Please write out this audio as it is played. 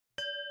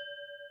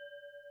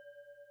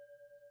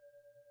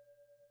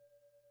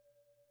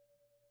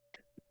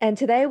And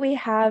today we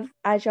have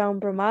Ajahn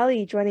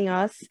Brahmali joining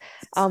us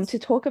to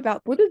talk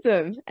about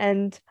Buddhism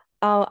and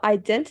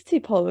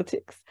identity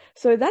politics.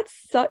 So that's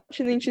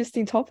such an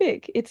interesting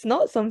topic. It's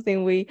not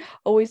something we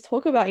always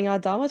talk about in our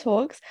Dharma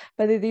talks,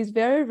 but it is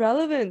very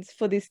relevant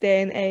for this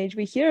day and age.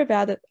 We hear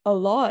about it a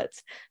lot,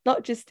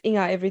 not just in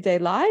our everyday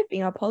life,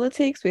 in our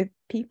politics, with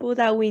people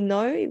that we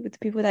know, with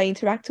people that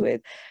interact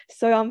with.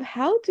 So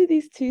how do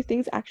these two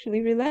things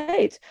actually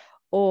relate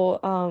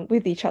or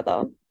with each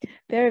other?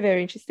 Very,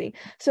 very interesting.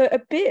 So a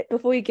bit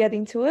before we get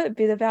into it, a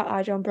bit about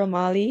Ajahn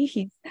Brahmali.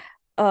 He's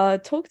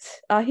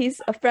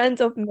a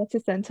friend of Metta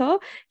Center.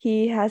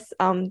 He has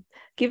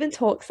given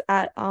talks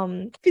at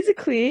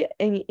physically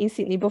in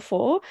Sydney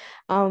before.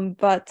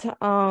 But so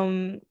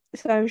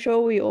I'm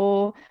sure we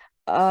all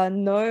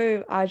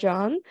know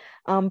Ajahn.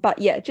 But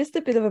yeah, just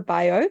a bit of a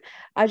bio.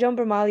 Ajahn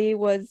Brahmali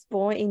was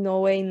born in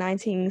Norway in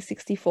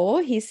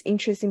 1964. His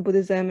interest in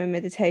Buddhism and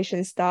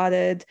meditation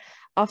started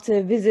after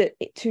a visit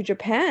to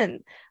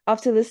Japan.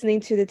 After listening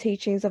to the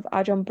teachings of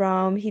Ajahn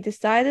Brahm, he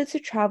decided to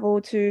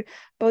travel to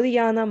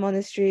Bodhinyana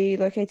Monastery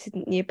located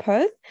near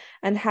Perth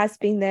and has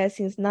been there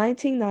since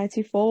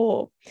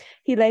 1994.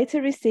 He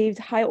later received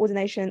higher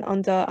ordination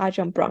under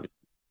Ajahn Brahm.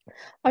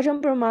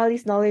 Ajahn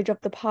Brahmali's knowledge of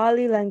the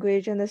Pali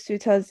language and the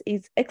suttas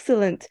is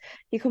excellent.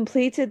 He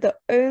completed the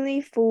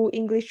only full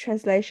English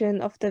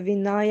translation of the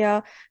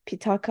Vinaya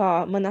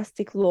Pitaka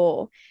monastic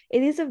law.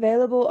 It is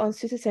available on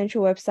Sutta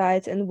Central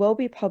website and will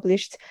be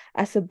published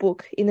as a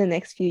book in the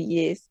next few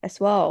years as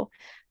well.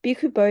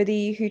 Bhikkhu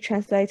Bodhi, who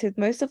translated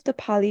most of the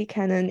Pali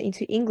canon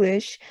into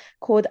English,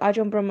 called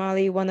Ajahn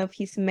Brahmali one of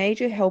his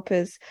major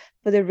helpers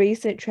for the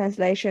recent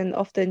translation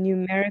of the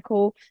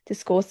numerical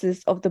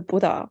discourses of the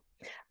Buddha.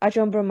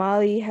 Ajahn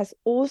Brahmali has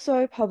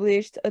also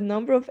published a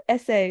number of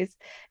essays,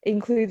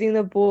 including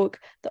the book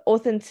The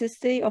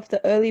Authenticity of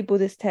the Early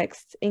Buddhist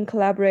Texts in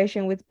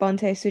collaboration with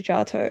Bhante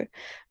Sujato.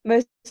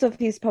 Most of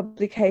his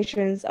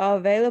publications are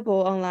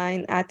available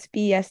online at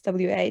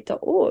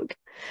bswa.org.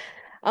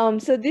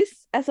 So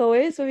this, as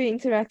always, will be an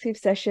interactive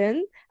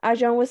session.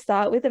 Ajahn will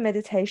start with a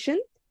meditation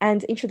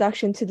and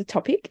introduction to the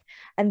topic,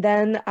 and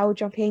then I will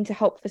jump in to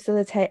help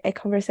facilitate a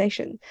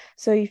conversation.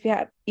 So if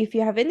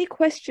you have any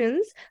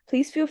questions,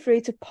 please feel free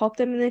to pop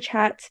them in the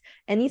chat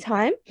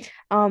anytime,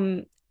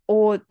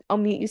 or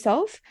unmute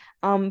yourself.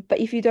 But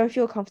if you don't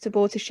feel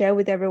comfortable to share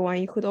with everyone,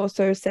 you could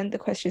also send the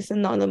questions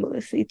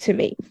anonymously to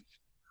me.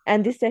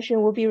 And this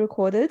session will be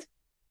recorded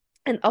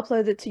and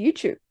uploaded to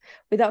YouTube.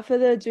 Without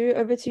further ado,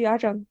 over to you,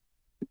 Ajahn.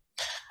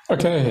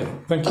 Okay,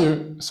 thank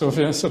you,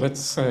 Sophia. So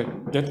let's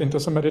get into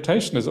some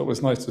meditation. It's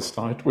always nice to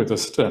start with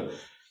just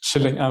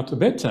chilling out a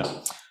bit.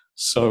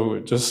 So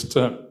just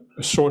a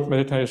short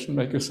meditation,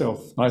 make yourself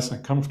nice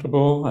and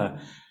comfortable.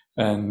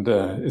 And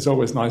it's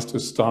always nice to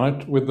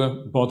start with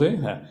the body.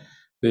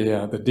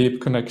 The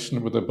deep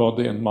connection with the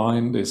body and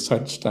mind is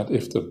such that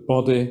if the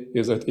body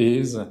is at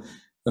ease,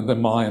 then the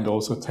mind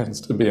also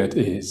tends to be at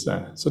ease.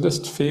 So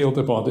just feel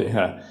the body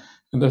here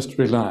and just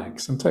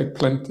relax and take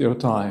plenty of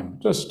time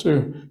just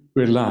to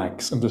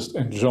relax and just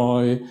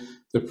enjoy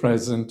the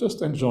present,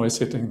 just enjoy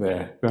sitting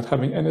there without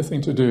having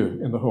anything to do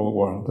in the whole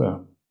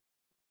world.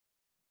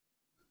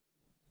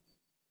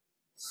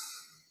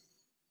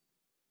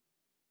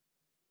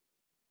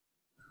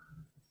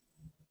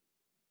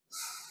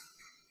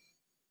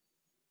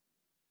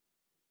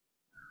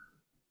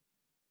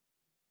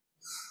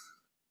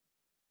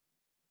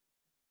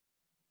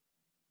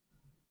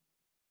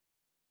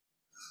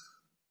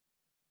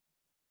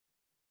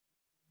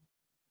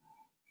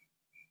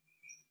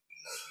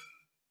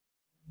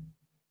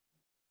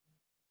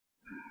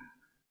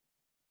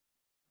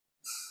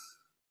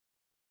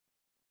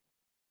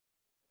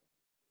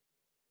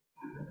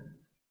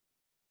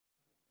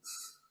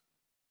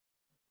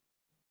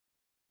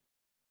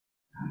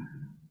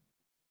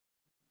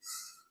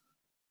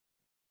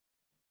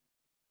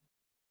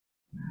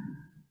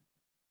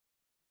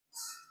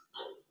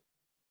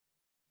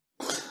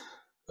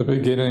 The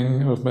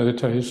beginning of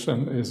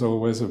meditation is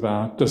always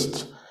about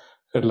just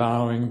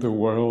allowing the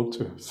world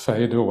to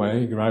fade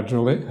away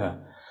gradually.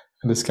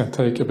 And this can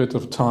take a bit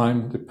of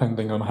time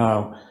depending on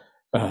how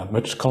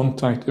much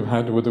contact you've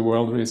had with the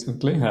world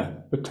recently.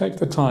 But take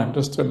the time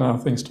just to allow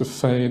things to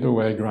fade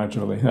away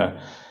gradually. And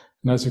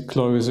as you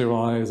close your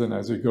eyes and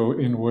as you go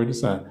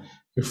inwards,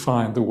 you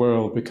find the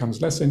world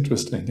becomes less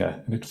interesting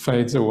and it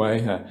fades away.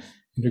 And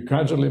you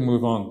gradually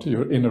move on to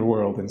your inner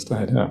world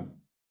instead.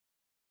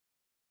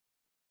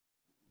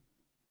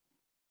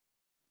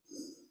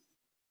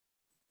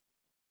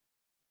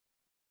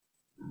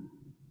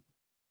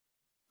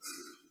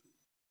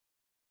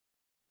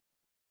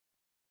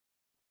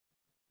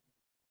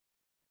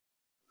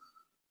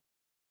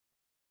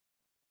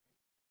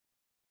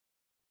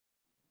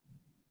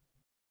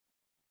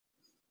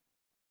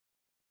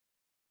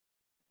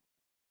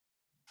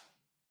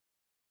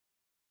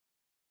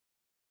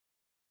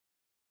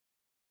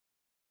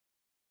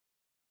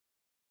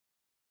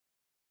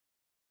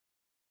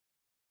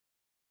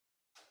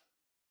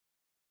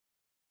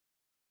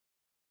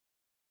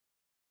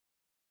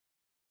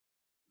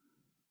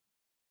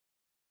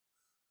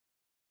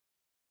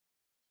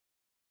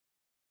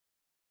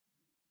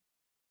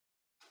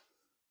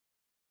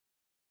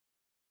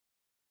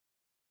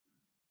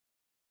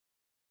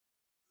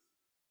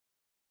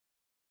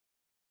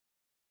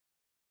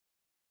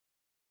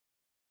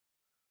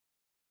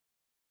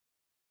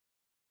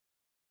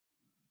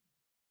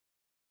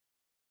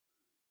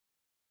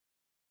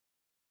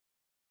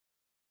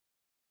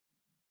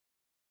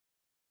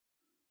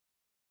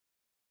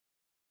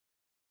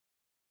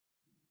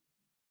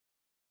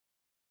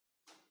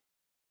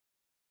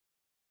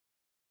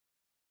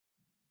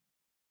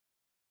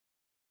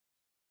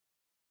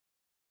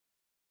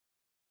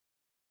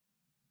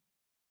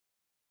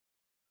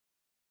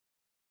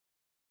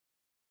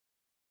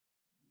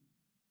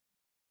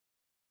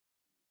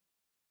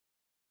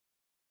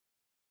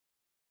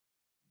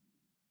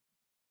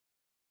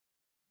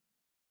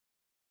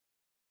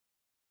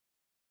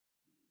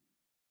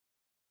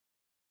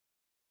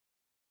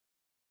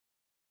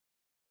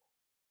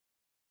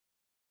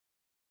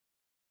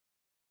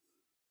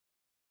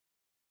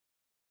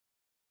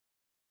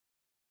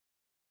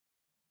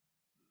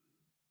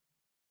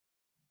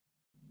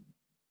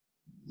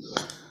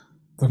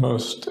 the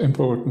most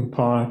important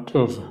part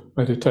of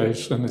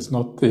meditation is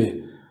not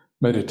the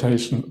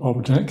meditation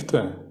object.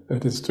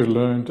 It is to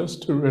learn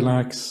just to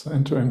relax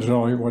and to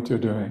enjoy what you're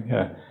doing.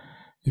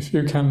 If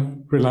you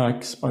can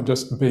relax by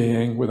just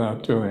being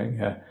without doing,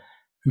 and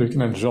you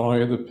can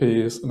enjoy the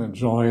peace and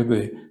enjoy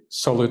the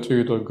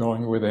solitude of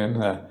going within,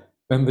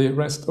 then the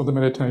rest of the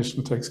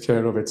meditation takes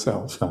care of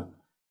itself. So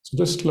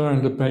just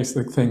learn the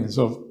basic things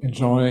of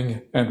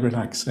enjoying and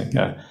relaxing,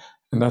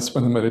 and that's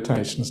when the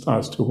meditation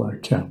starts to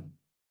work.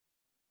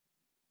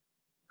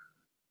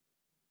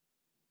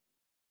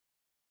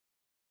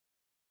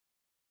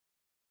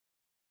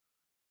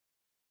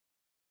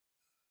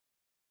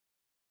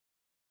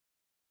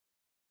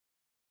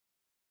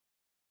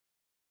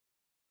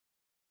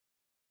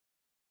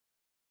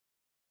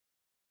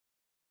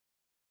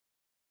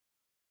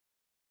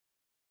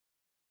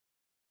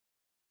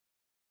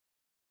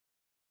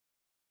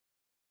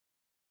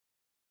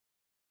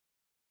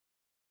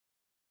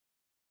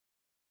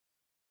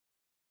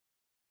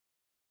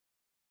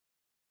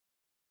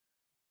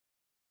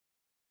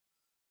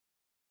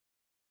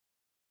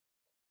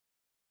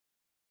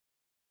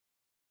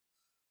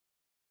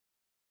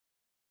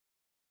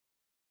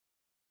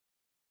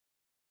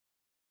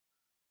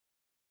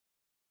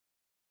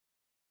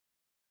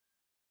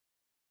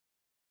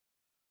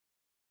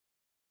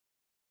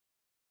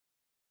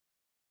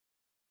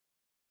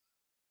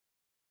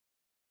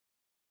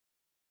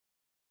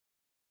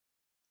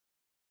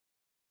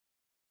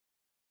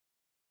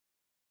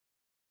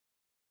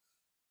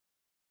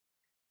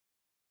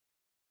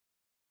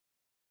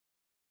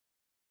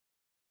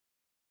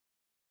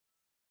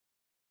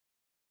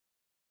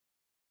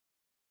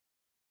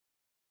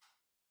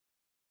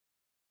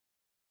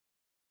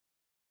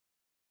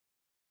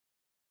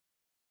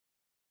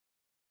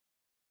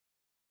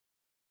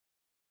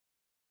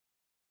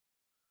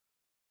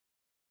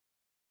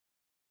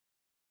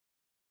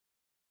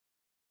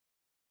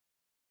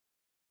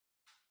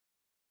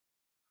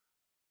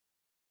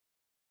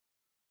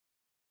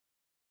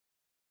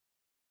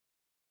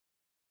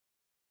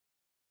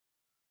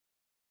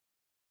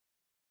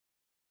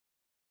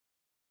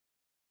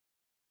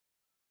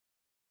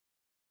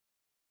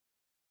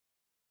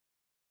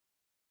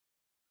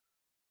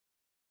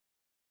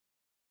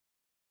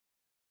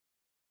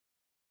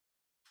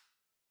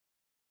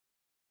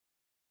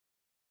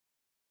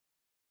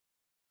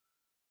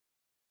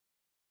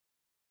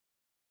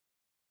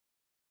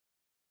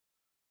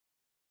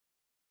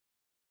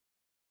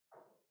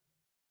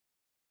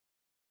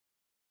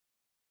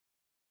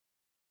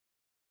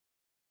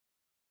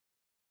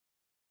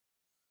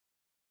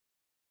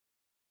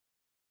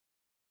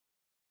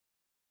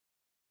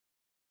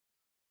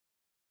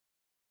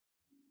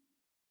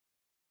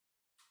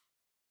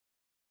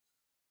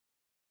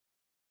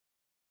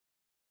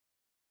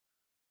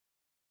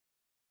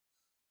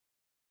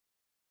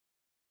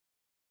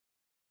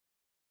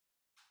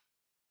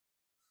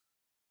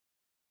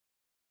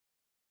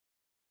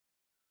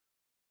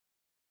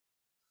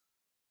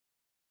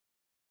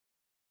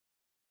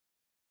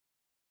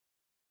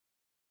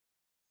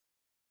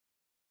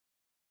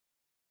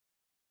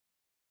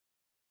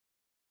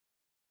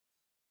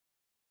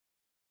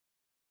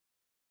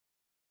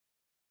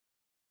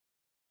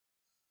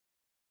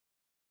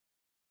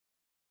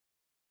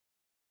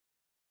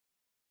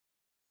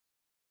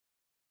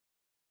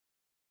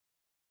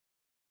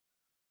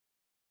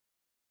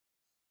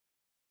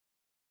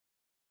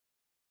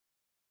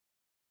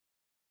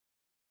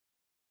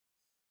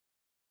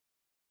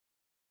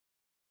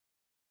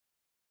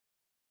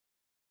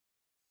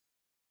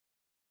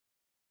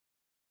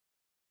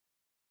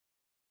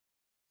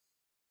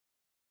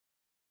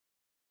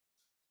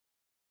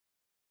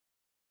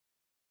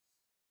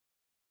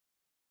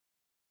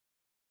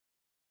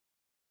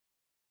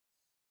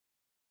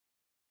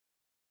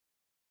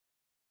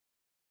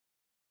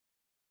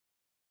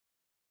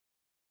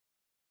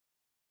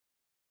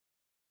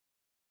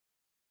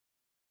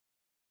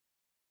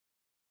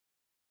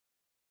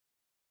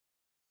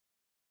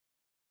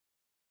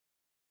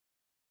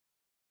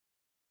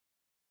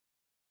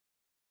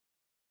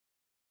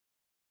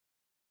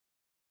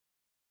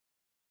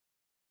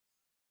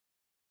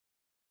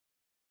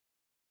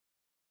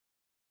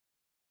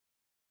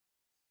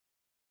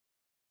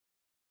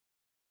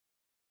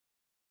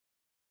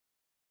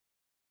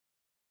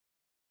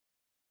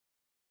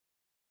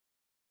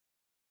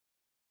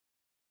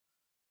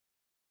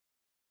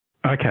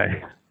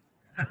 Okay.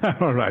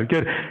 All right,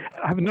 good.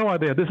 I have no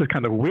idea. This is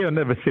kind of weird. I've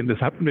never seen this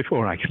happen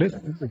before, actually.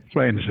 It's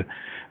strange.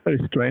 Very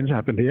strange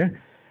happened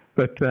here.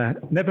 But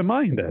never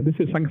mind. This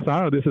is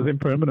samsara. This is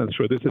impermanence.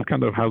 This is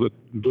kind of how the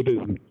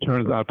Buddhism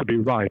turns out to be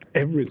right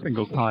every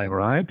single time,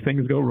 right?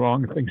 Things go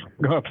wrong. Things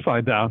go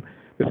upside down.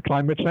 There's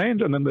climate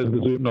change, and then there's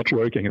the Zoom not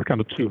working. It's kind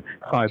of two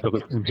sides of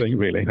the same thing,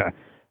 really.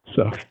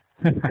 So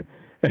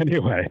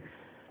anyway.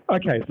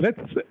 Okay, so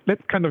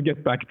let's kind of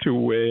get back to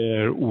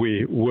where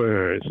we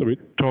were. So we're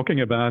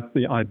talking about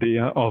the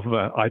idea of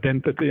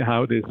identity,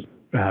 how it is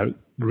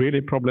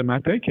really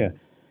problematic,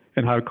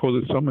 and how it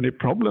causes so many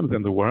problems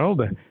in the world.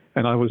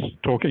 And I was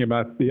talking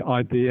about the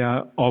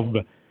idea of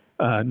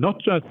not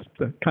just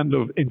kind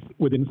of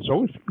within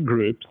social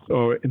groups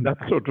or in that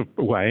sort of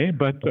way,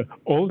 but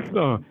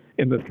also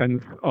in the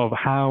sense of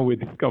how we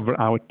discover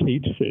our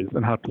teachers,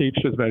 and how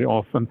teachers very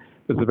often,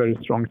 there's a very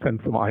strong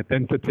sense of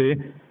identity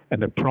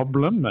and a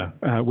problem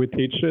with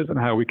teachers, and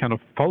how we kind of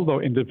follow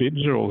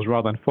individuals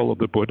rather than follow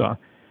the Buddha.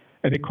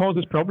 And it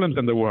causes problems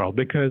in the world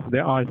because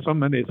there are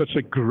such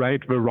a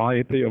great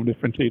variety of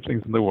different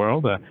teachings in the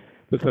world.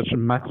 There's such a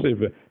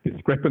massive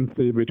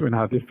discrepancy between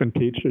how different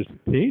teachers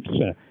teach.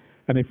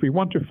 And if we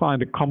want to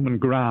find a common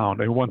ground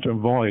and we want to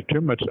avoid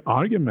too much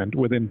argument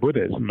within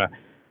Buddhism,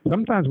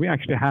 sometimes we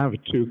actually have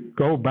to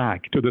go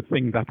back to the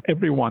thing that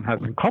everyone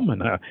has in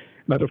common.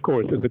 That, of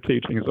course, is the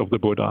teachings of the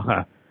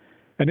Buddha.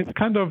 And it's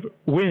kind of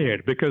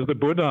weird because the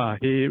Buddha,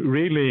 he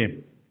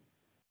really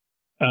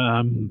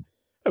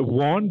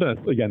warned us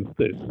against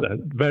this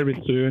very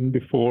soon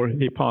before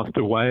he passed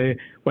away.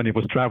 When he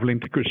was traveling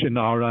to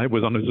Kushinara, he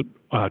was on his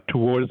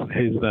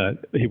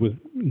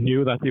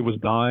knew that he was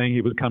dying.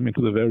 He was coming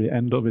to the very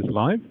end of his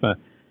life,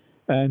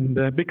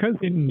 and because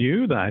he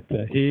knew that,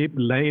 he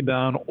laid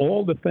down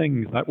all the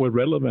things that were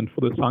relevant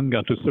for the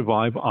Sangha to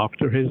survive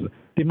after his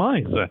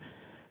demise.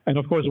 And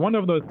of course, one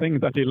of those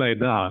things that he laid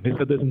down, he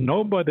said, "There's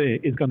nobody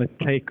is going to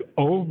take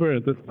over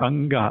the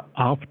Sangha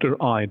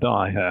after I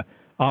die.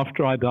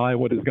 After I die,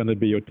 what is going to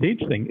be your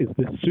teaching is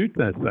the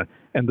suttas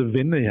and the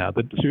vinaya,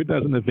 the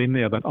suttas and the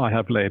vinaya that I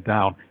have laid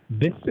down.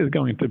 This is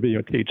going to be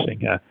your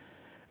teaching."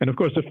 And of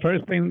course, the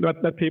first thing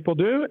that people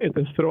do is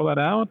they throw that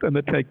out and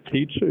they take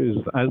teachers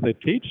as their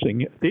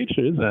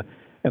teachers,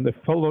 and they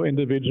follow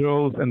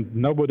individuals, and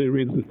nobody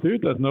reads the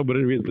suttas,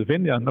 nobody reads the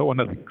vinaya, no one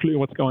has a clue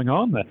what's going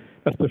on.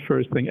 That's the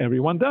first thing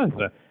everyone does,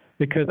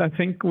 because I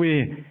think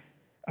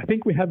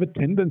we have a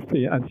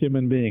tendency as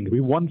human beings.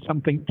 We want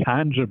something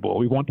tangible.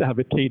 We want to have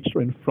a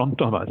teacher in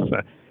front of us.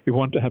 We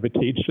want to have a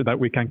teacher that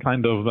we can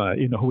kind of,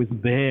 who is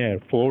there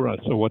for us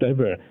or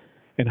whatever.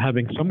 And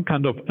having some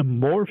kind of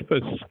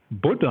amorphous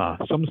Buddha,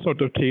 some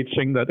sort of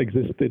teaching that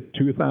existed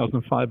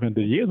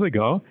 2,500 years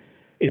ago,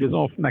 it is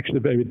often actually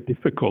very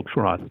difficult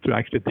for us to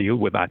actually deal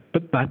with that.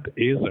 But that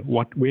is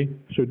what we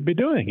should be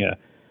doing.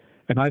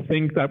 And I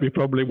think that we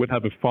probably would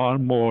have a far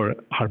more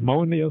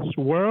harmonious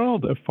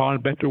world, a far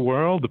better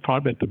world, a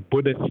far better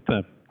Buddhist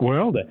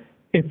world,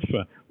 if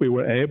we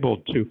were able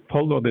to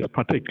follow this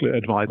particular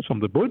advice from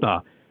the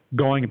Buddha,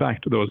 going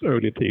back to those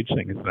early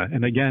teachings.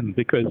 And again,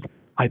 because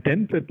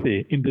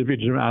identity,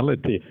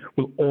 individuality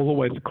will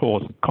always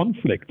cause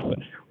conflicts,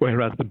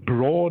 whereas the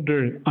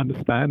broader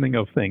understanding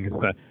of things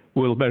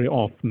will very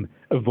often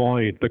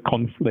avoid the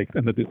conflict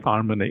and the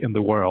disharmony in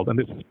the world. And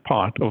this is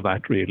part of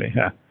that, really.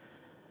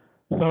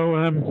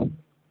 So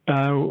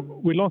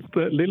we lost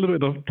a little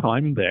bit of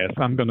time there,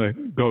 so I'm going to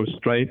go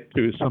straight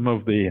to some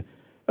of the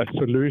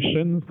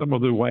solutions, some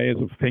of the ways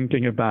of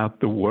thinking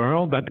about the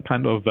world that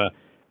kind of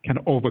can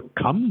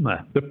overcome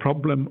the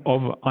problem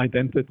of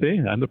identity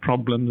and the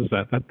problems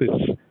that this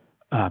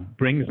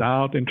brings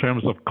out in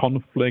terms of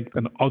conflict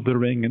and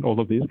othering and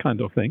all of these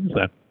kind of things.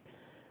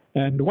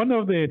 And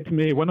to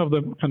me, one of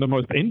the kind of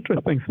most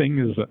interesting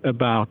things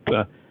about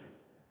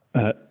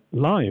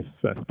life,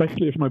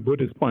 especially from a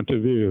Buddhist point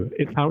of view,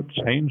 is how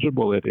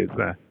changeable it is,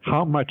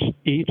 how much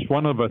each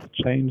one of us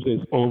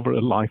changes over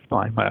a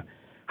lifetime,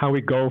 how we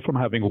go from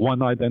having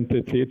one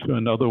identity to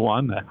another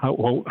one,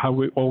 how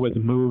we're always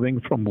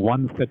moving from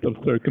one set of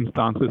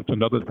circumstances to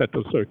another set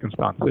of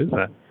circumstances.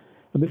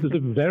 And this is a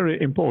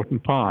very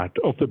important part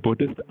of the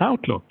Buddhist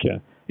outlook.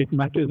 It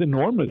matters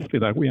enormously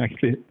that we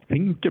actually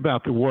think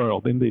about the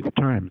world in these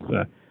terms.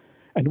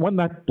 And when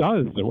that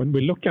does, when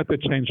we look at the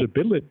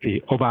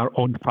changeability of our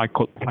own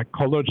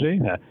psychology,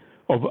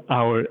 of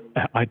our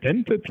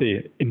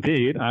identity,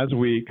 indeed, as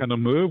we kind of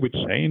move, we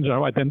change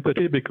our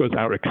identity because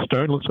our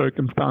external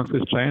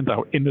circumstances change,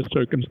 our inner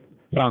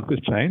circumstances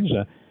change.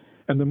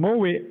 And the more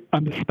we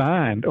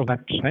understand of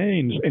that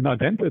change in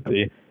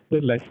identity,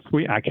 the less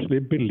we actually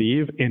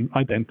believe in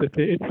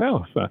identity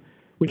itself.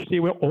 We see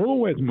we're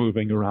always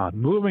moving around,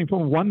 moving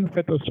from one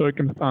set of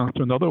circumstance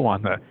to another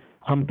one.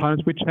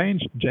 Sometimes we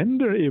change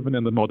gender even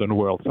in the modern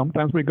world.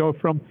 Sometimes we go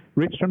from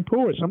rich and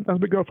poor. Sometimes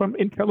we go from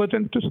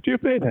intelligent to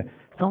stupid.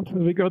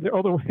 Sometimes we go the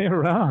other way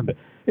around.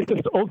 It's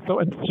just also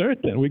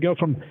uncertain. We go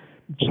from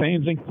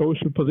changing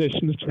social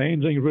positions,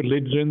 changing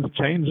religions,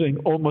 changing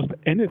almost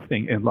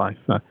anything in life.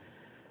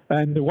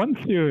 And once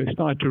you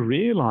start to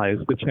realize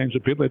the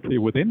changeability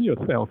within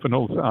yourself and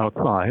also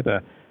outside,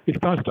 it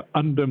starts to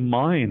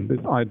undermine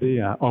this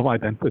idea of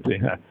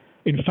identity.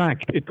 In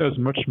fact, it does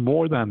much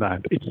more than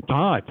that. It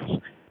starts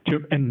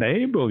to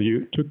enable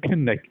you to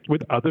connect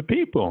with other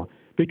people,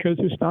 because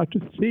you start to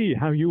see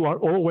how you are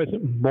always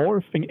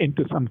morphing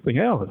into something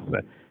else.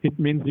 It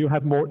means you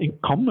have more in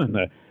common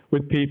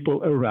with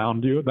people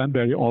around you than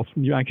very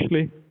often you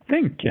actually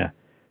think.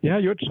 Yeah,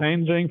 you're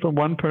changing from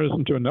one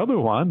person to another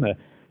one.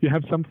 You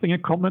have something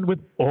in common with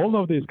all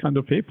of these kind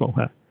of people.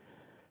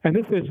 And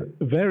this is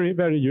very,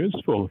 very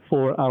useful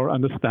for our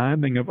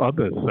understanding of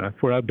others,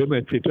 for our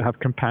ability to have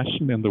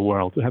compassion in the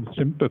world, to have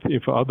sympathy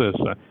for others,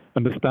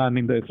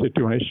 understanding their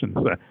situations.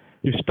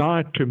 You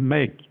start to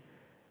make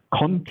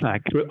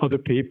contact with other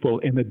people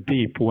in a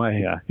deep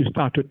way. You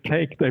start to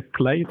take their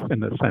place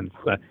in a sense,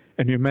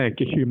 and you make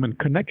a human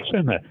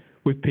connection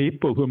with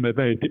people who may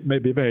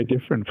be very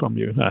different from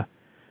you.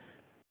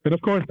 But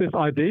of course, this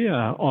idea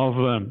of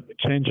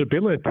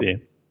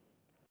changeability,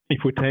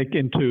 if we take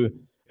into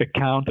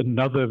account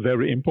another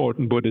very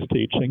important Buddhist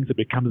teachings, it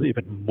becomes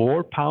even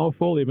more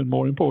powerful, even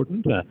more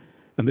important.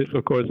 And this,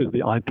 of course, is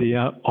the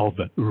idea of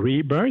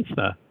rebirth.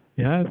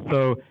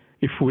 So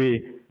if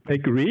we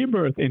take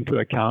rebirth into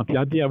account, the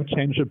idea of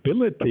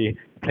changeability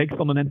takes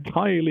on an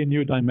entirely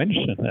new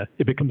dimension.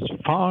 It becomes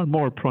far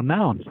more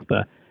pronounced.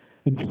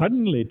 And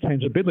suddenly,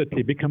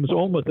 changeability becomes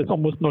there's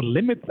almost no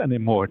limits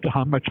anymore to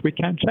how much we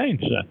can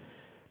change.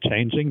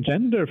 Changing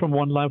gender from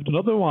one life to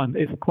another one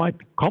is quite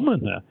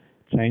common.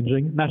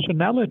 Changing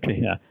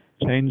nationality,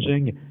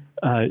 changing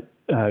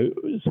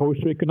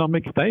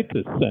socioeconomic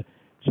status,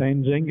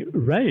 changing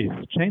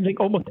race, changing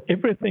almost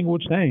everything will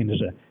change,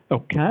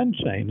 or can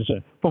change,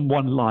 from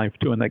one life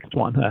to the next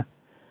one.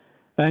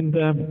 And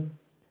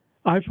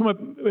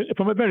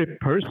from a very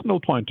personal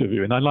point of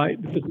view,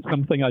 and this is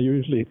something I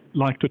usually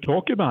like to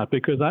talk about,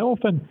 because I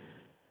often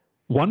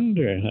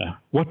wonder,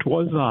 what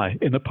was I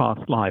in a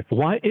past life?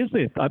 Why is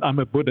it that I'm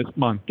a Buddhist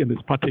monk in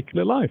this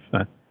particular life?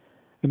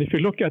 And if you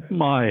look at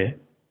my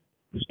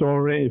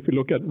story, if you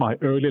look at my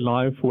early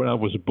life, where I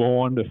was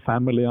born, the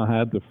family I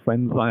had, the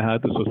friends I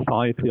had, the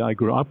society I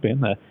grew up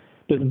in,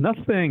 there's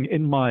nothing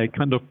in my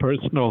kind of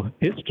personal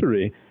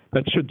history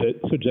that should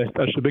suggest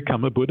I should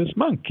become a Buddhist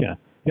monk.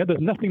 There's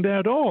nothing there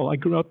at all. I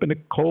grew up in a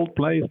cold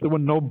place. There were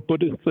no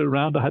Buddhists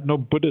around. I had no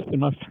Buddhists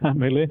in my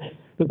family.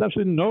 There's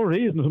absolutely no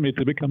reason for me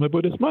to become a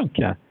Buddhist monk.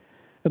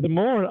 And the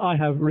more I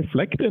have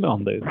reflected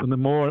on this, and the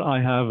more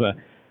I have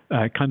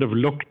kind of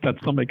looked at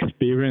some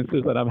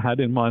experiences that I've had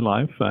in my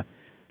life,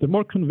 the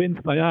more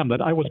convinced I am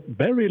that I was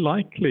very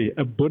likely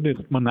a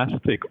Buddhist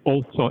monastic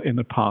also in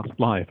a past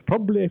life,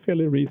 probably a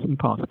fairly recent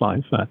past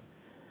life.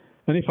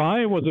 And if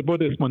I was a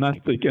Buddhist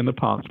monastic in a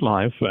past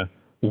life,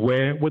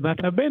 where would that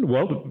have been?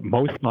 Well,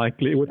 most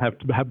likely it would have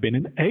to have been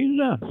in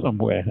Asia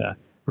somewhere,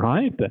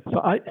 right? So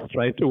I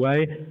straight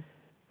away,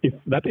 if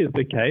that is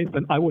the case,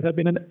 then I would have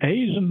been an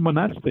Asian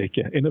monastic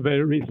in a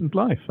very recent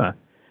life.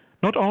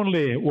 Not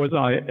only was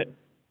I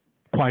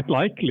quite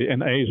likely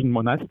an Asian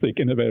monastic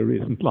in a very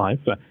recent life,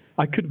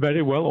 I could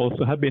very well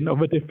also have been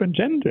of a different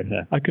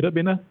gender. I could have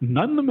been a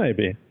nun,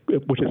 maybe,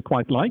 which is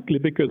quite likely,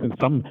 because in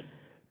some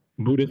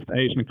Buddhist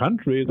Asian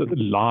countries, there's a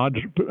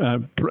large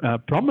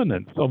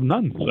prominence of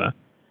nuns.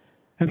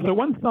 And so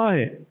once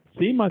I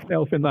see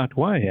myself in that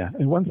way,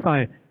 and once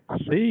I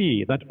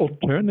see that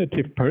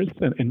alternative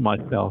person in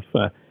myself,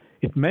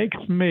 it makes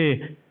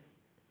me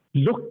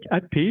look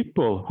at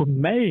people who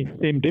may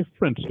seem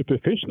different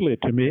superficially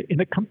to me in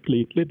a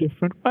completely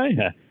different way.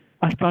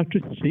 I start to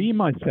see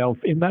myself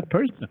in that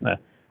person.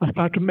 I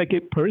start to make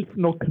a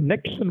personal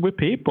connection with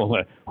people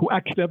who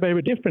actually are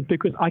very different,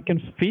 because I can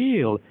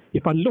feel,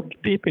 if I look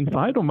deep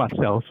inside of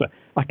myself,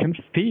 I can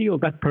feel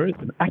that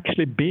person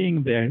actually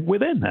being there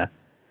within.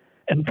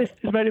 And this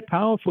is very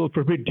powerful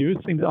for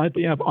reducing the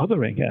idea of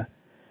othering.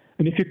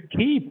 And if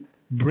you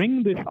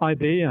bring this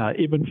idea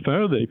even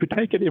further, if you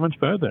take it even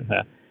further,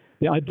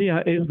 the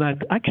idea is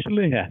that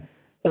actually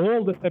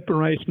all the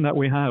separation that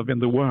we have in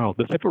the world,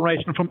 the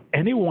separation from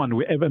anyone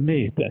we ever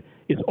meet,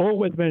 is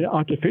always very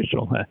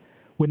artificial.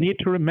 We need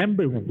to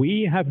remember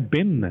we have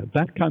been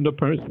that kind of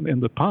person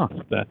in the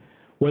past,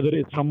 whether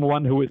it's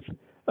someone who is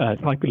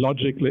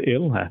psychologically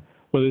ill,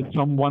 whether it's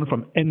someone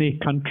from any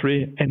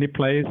country, any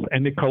place,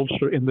 any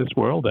culture in this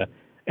world,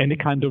 any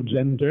kind of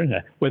gender,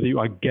 whether you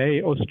are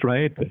gay or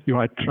straight, you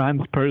are a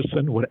trans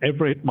person,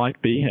 whatever it might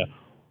be.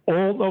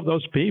 All of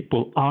those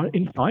people are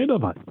inside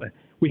of us.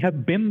 We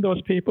have been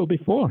those people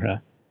before.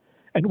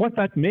 And what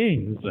that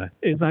means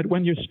is that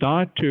when you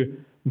start to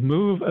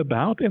move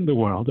about in the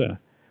world,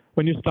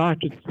 when you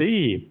start to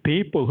see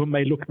people who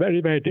may look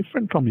very, very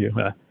different from you.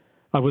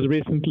 I was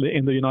recently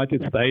in the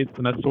United States,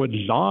 and I saw a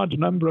large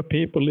number of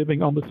people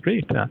living on the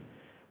street.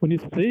 When you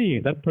see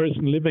that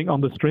person living on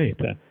the street,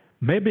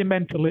 maybe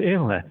mentally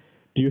ill,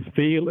 do you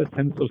feel a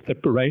sense of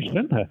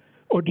separation?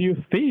 Or do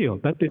you feel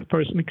that this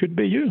person could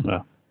be you?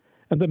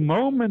 And the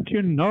moment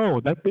you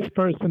know that this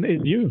person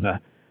is you,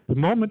 the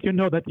moment you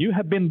know that you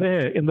have been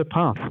there in the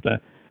past,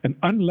 and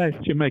unless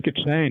you make a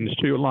change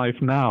to your life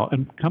now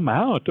and come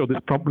out of this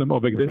problem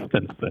of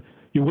existence,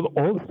 you will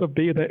also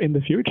be there in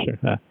the future.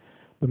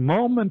 The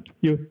moment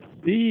you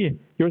see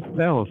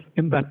yourself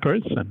in that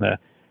person,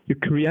 you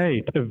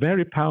create a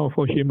very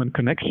powerful human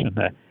connection.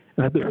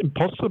 And it is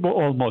impossible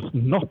almost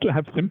not to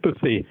have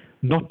sympathy,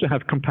 not to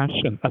have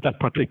compassion at that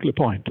particular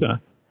point.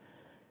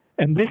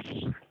 And this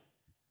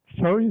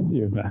shows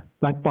you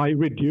that by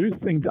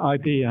reducing the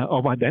idea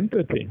of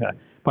identity,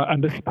 by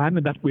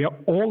understanding that we are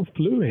all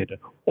fluid,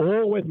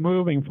 always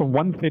moving from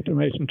one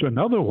situation to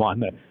another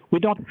one, we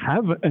don't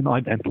have an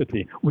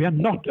identity. We are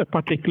not a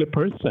particular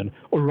person,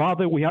 or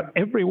rather we are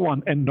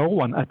everyone and no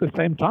one at the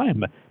same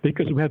time,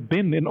 because we have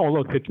been in all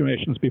those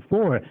situations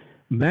before.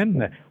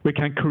 then we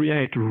can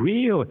create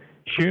real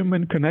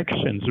human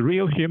connections,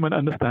 real human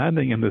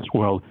understanding in this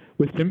world,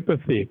 with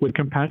sympathy, with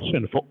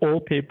compassion for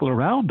all people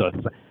around us.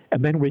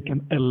 And then we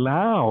can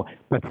allow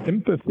that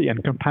sympathy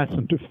and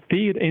compassion to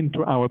feed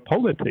into our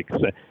politics,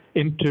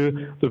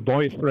 into the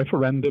voice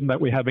referendum that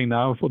we're having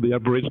now for the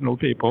Aboriginal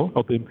people,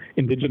 or the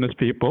indigenous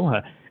people,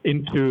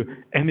 into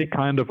any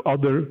kind of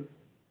other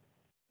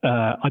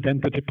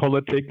identity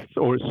politics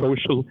or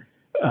social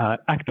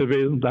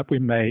activism that we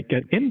may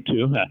get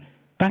into.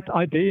 That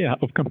idea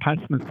of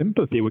compassion and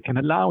sympathy, we can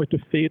allow it to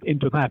feed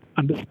into that,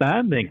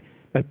 understanding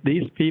that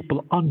these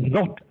people are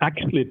not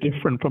actually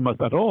different from us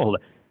at all.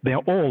 They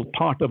are all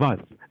part of us.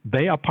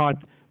 They are part,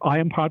 I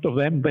am part of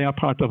them, they are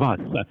part of us.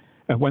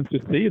 And once you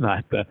see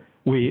that,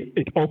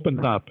 it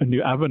opens up a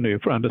new avenue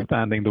for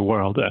understanding the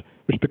world,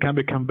 which can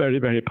become very,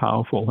 very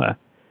powerful.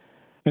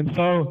 And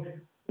so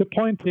the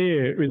point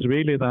here is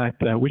really that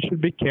we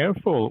should be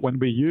careful when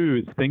we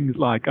use things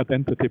like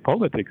identity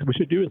politics. We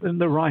should use it in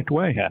the right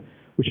way.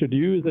 We should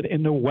use it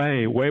in a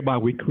way whereby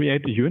we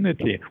create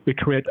unity, we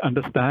create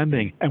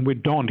understanding, and we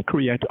don't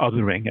create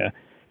othering.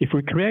 If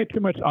we create too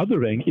much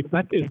othering, if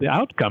that is the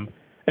outcome,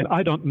 and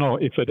I don't know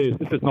if it is,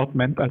 this is not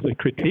meant as a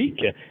critique,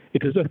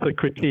 it is just a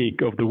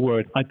critique of the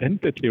word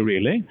identity,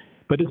 really,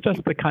 but it's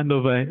just a kind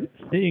of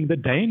seeing the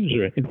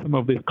danger in some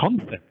of these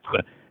concepts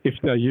if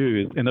they're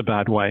used in a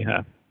bad way.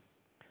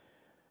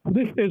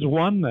 This is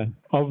one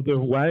of the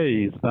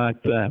ways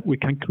that we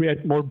can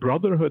create more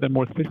brotherhood and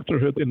more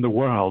sisterhood in the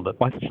world,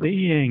 by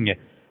seeing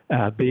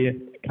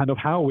the kind of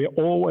how we're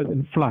always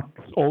in flux,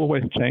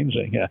 always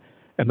changing,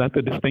 and that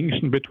the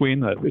distinction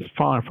between us is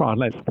far, far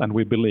less than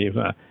we believe.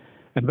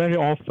 And very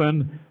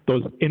often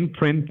those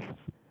imprints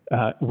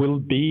will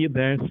be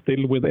there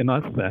still within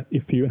us.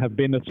 If you have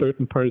been a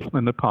certain person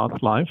in a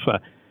past life,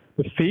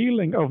 the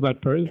feeling of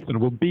that person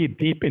will be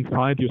deep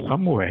inside you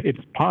somewhere. It's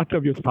part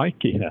of your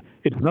psyche.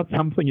 It's not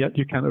something that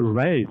you can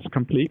erase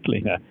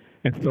completely.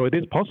 And so it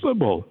is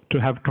possible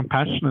to have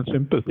compassion and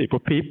sympathy for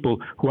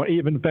people who are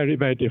even very,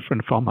 very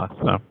different from us.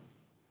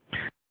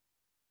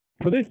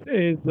 So this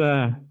is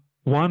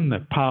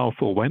one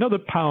powerful way. Another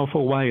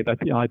powerful way that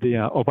the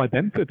idea of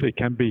identity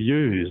can be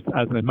used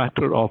as a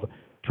matter of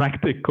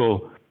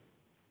practical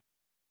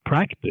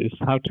practice,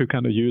 how to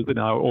kind of use it in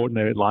our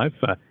ordinary life,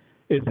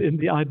 is in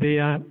the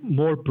idea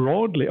more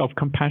broadly of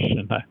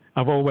compassion.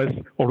 I've always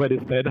already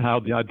said how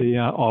the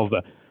idea of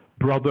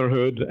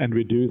brotherhood and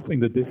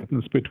reducing the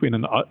distance between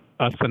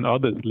us and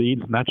others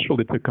leads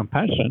naturally to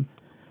compassion.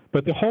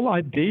 But the whole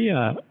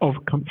idea of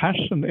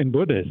compassion in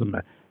Buddhism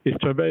is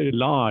to a very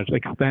large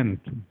extent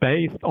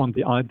based on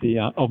the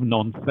idea of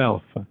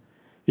non-self.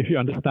 If you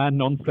understand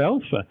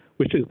non-self,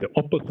 which is the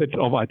opposite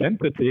of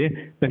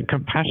identity, then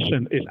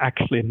compassion is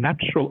actually a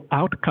natural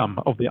outcome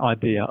of the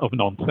idea of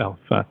non-self.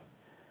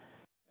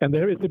 And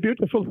there is a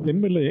beautiful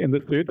simile in the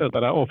Sutta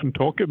that I often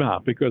talk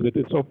about because it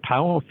is so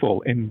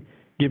powerful in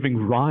giving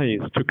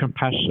rise to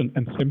compassion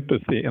and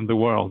sympathy in the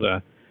world.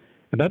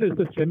 And that is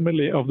the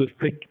simile of the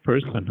sick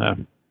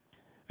person.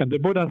 And the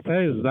Buddha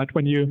says that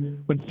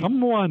when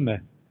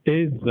someone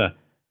is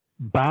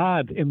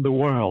bad in the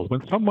world,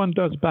 when someone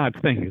does bad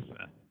things,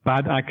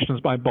 bad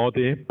actions by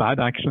body, bad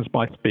actions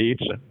by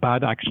speech,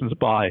 bad actions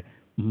by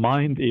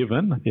mind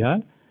even,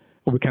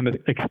 we can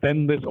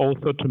extend this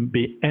also to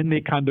be any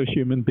kind of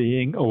human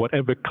being or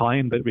whatever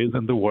kind there is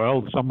in the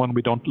world, someone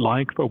we don't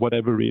like for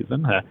whatever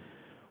reason.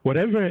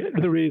 Whatever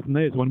the reason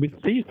is, when we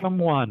see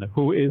someone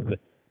who is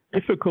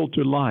difficult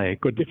to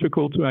like or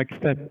difficult to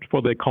accept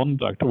for their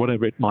conduct or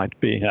whatever it might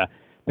be,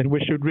 then we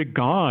should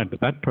regard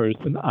that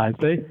person as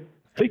a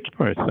sick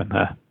person.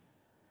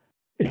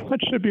 It's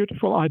such a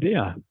beautiful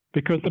idea.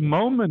 Because the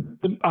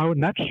moment our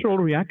natural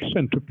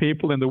reaction to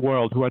people in the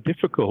world who are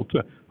difficult,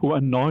 who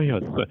annoy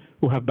us,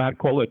 who have bad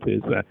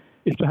qualities,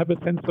 is to have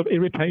a sense of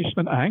irritation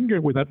and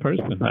anger with that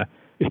person,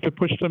 is to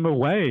push them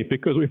away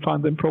because we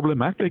find them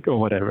problematic or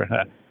whatever.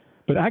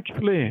 But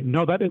actually,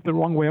 no, that is the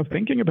wrong way of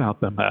thinking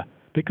about them.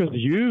 Because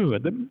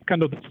the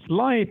kind of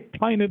slight,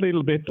 tiny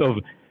little bit of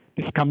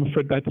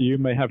discomfort that you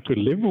may have to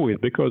live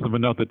with because of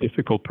another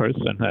difficult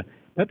person,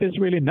 that is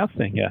really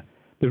nothing.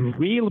 The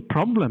real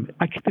problem,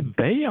 actually,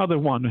 they are the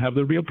one who have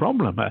the real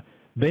problem.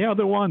 They are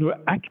the one who are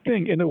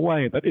acting in a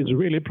way that is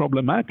really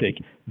problematic.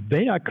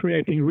 They are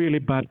creating really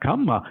bad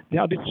karma. They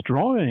are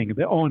destroying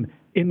their own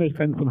inner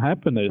sense of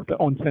happiness,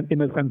 their own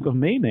inner sense of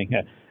meaning,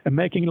 and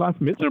making life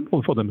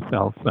miserable for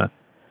themselves.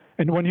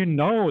 And when you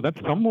know that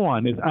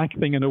someone is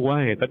acting in a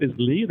way that is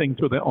leading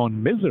to their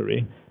own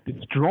misery,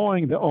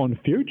 destroying their own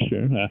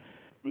future,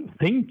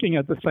 thinking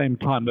at the same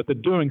time that they're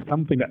doing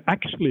something that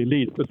actually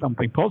leads to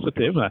something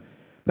positive,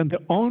 then the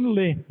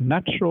only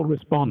natural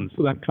response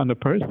to that kind of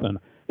person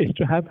is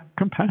to have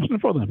compassion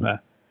for them.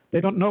 They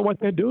don't know what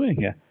they're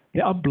doing. They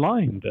are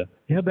blind.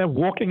 They're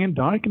walking in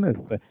darkness.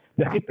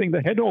 They're hitting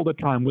their head all the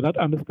time without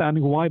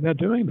understanding why they're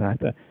doing that.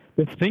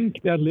 They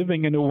think they're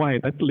living in a way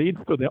that leads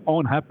to their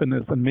own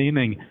happiness and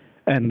meaning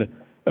and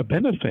a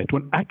benefit,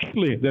 when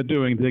actually they're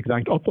doing the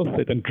exact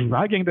opposite and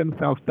dragging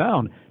themselves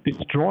down,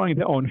 destroying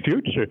their own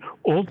future,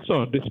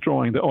 also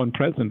destroying their own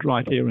present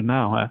right here and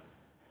now.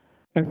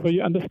 And so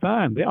you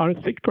understand, they are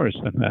a sick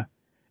person.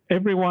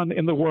 Everyone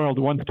in the world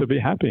wants to be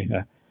happy.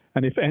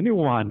 And if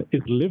anyone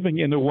is living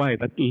in a way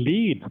that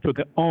leads to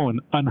their own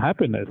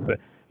unhappiness,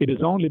 it is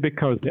only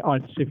because they are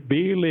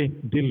severely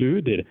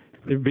deluded,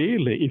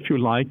 severely, if you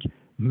like,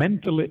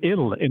 mentally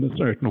ill in a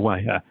certain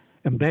way.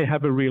 And they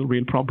have a real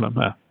problem.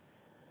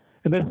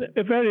 And there's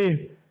a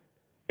very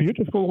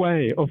beautiful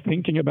way of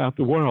thinking about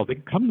the world.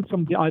 It comes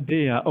from the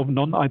idea of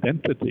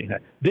non-identity.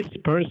 This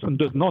person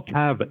does not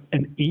have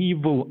an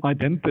evil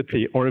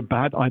identity or a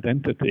bad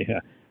identity.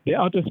 They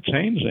are just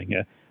changing.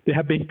 They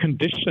have been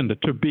conditioned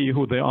to be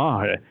who they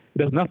are. It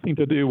has nothing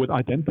to do with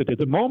identity.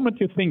 The moment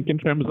you think in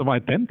terms of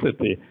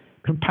identity,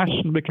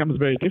 compassion becomes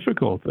very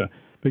difficult,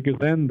 because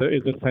then there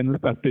is a sense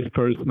that this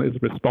person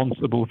is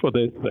responsible for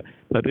this,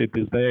 that it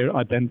is their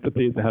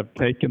identity, they have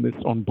taken this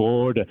on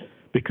board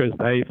because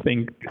they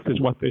think this is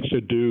what they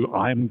should do.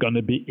 I'm going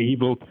to be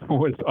evil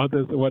towards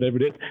others, or whatever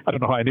it is. I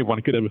don't know how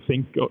anyone could ever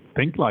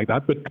think like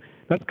that, but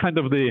that's kind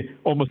of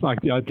almost like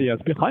the ideas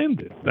behind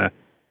this.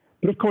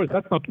 But of course,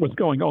 that's not what's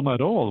going on at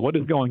all. What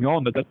is going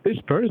on is that this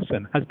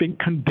person has been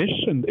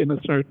conditioned in a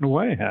certain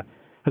way,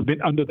 has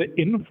been under the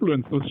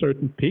influence of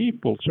certain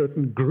people,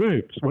 certain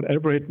groups,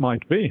 whatever it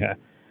might be.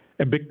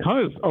 And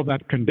because of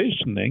that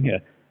conditioning,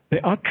 they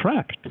are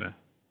trapped.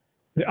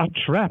 They are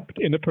trapped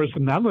in a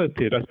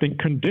personality that's been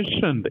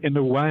conditioned in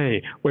a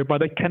way whereby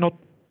they cannot,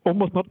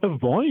 almost not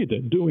avoid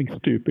doing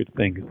stupid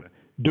things,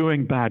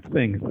 doing bad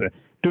things,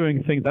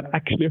 doing things that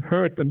actually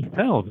hurt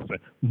themselves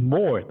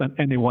more than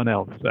anyone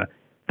else.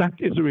 That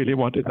is really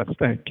what is at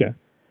stake.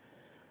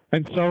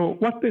 And so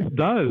what this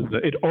does,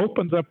 it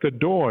opens up the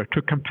door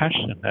to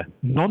compassion.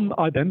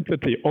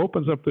 Non-identity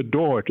opens up the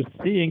door to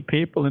seeing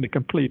people in a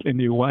completely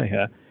new way.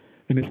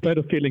 And instead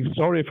of feeling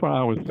sorry for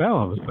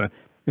ourselves,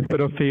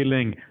 instead of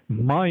feeling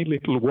my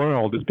little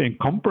world is being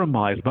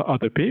compromised by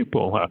other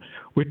people,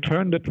 we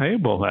turn the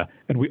table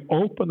and we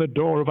open the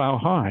door of our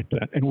heart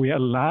and we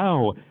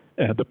allow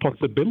the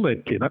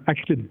possibility that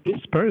actually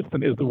this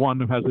person is the one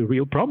who has a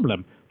real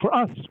problem. For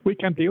us, we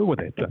can deal with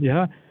it.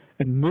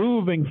 And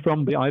moving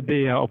from the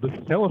idea of the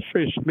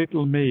selfish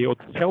little me or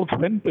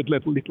self-centered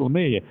little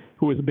me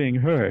who is being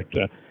hurt,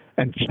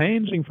 and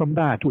changing from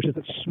that, which is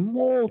a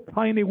small,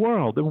 tiny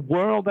world, a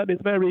world that is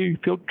you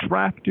feel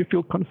trapped, you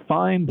feel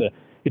confined.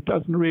 It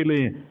doesn't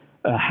really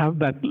have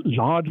that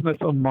largeness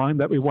of mind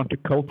that we want to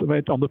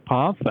cultivate on the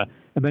path.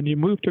 And then you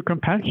move to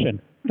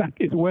compassion. That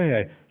is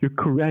where you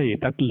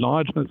create that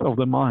largeness of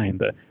the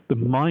mind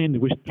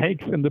which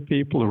takes in the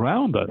people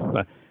around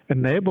us,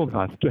 enables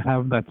us to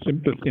have that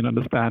sympathy and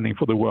understanding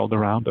for the world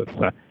around us.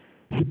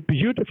 It's a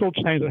beautiful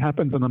change that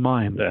happens in the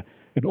mind.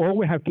 And all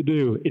we have to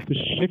do is to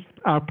shift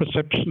our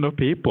perception of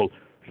people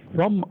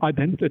from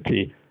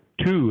identity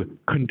to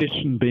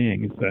conditioned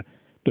beings.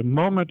 The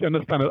moment you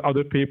understand that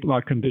other people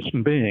are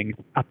conditioned beings,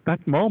 at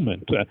that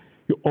moment,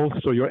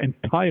 your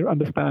entire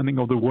understanding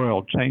of the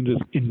world changes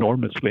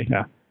enormously.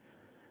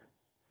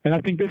 And I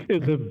think this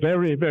is a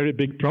very, very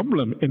big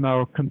problem in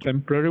our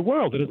contemporary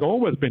world. It has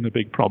always been a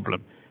big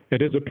problem.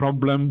 It is a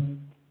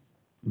problem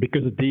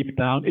because deep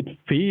down it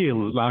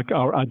feels like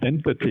our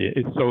identity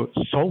is so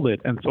solid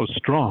and so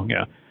strong.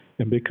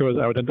 And because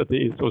our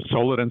identity is so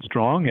solid and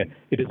strong,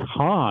 it is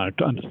hard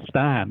to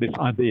understand this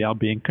idea of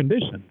being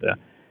conditioned.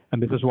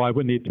 And this is why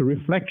we need to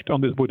reflect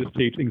on these Buddhist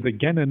teachings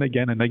again and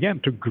again and again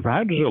to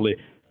gradually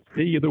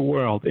see the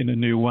world in a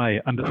new way,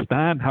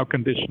 understand how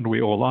conditioned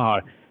we all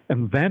are,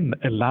 and then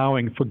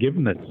allowing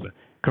forgiveness,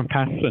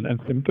 compassion, and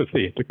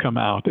sympathy to come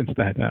out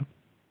instead.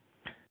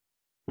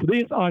 So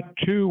these are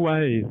two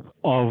ways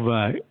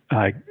of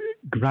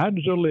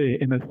gradually,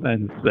 in a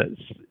sense,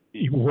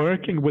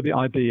 working with the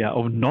idea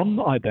of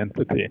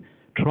non-identity,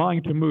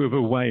 trying to move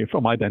away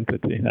from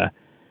identity.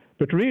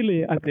 But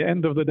really, at the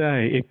end of the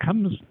day, it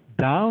comes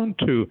down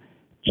to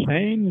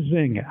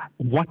changing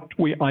what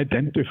we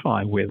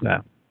identify with.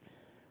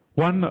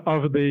 One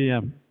of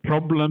the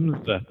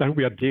problems that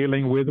we are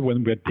dealing with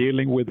when we're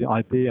dealing with the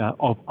idea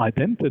of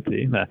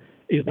identity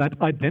is that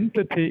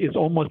identity is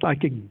almost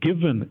like a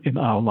given in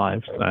our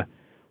lives.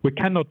 We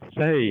cannot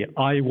say,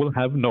 I will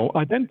have no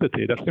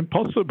identity. That's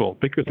impossible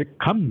because it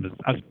comes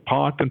as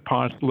part and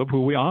parcel of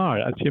who we are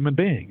as human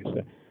beings.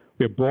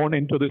 We're born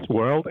into this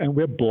world and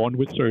we're born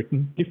with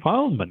certain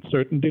defilements,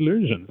 certain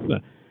delusions.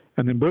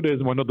 And in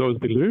Buddhism, one of those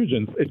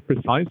delusions is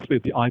precisely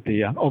the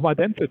idea of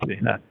identity.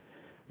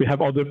 We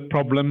have other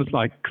problems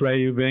like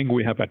craving,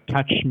 we have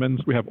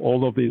attachments, we have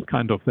all of these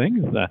kind of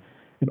things.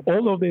 And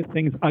all of these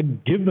things are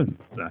givens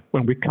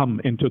when we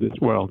come into this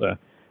world.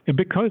 And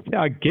because they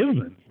are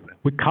givens,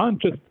 we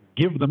can't just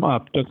give them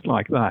up just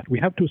like that. We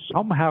have to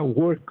somehow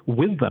work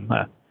with them.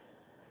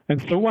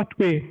 And so what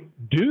we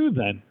do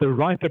then, the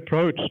right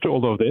approach to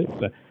all of this,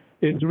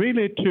 is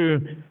really to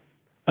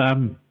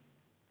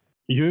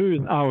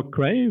use our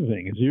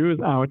cravings, use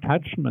our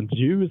attachments,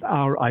 use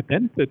our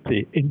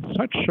identity in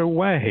such a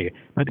way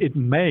that it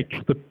makes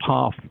the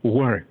path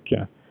work.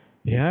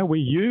 We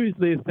use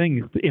these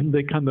things in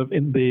the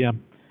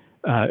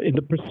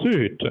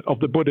pursuit of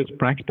the Buddhist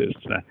practice.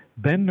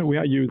 Then we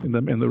are using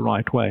them in the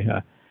right way.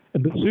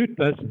 And the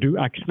suttas do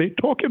actually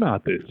talk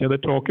about this. They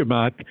talk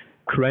about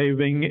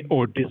craving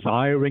or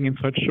desiring in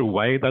such a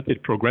way that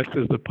it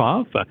progresses the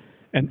path.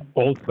 And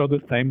also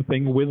the same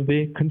thing with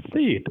the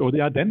conceit or the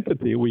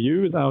identity. We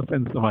use our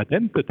sense of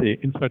identity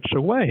in such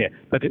a way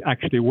that it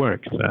actually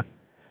works.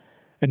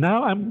 And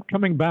now I'm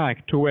coming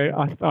back to where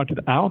I started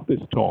out this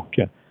talk.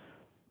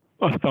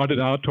 I started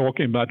out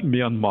talking about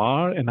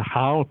Myanmar and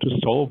how to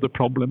solve the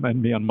problem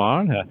in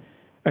Myanmar.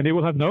 And you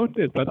will have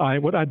noticed that I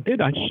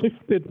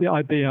shifted the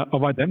idea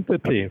of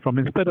identity from,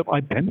 instead of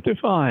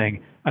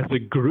identifying as a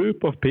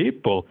group of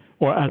people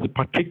or as a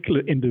particular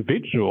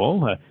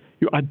individual,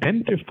 you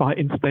identify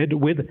instead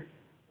with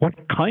what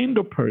kind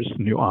of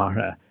person you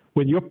are.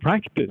 With your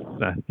practice,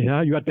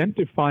 you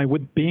identify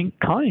with being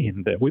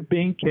kind, with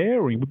being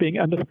caring, with being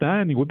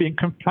understanding, with being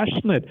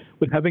compassionate,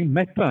 with having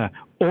metta,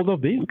 all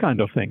of these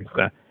kind of things.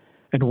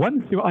 And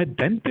once you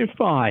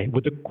identify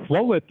with the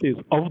qualities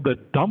of the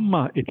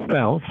Dhamma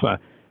itself,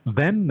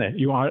 then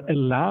you are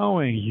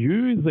allowing,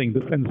 using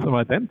the sense of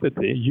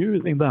identity,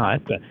 using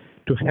that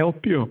to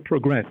help you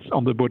progress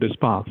on the Buddhist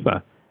path.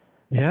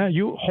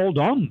 You hold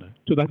on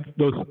to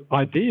those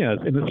ideas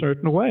in a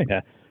certain way.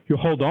 You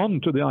hold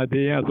on to the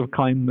ideas of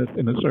kindness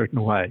in a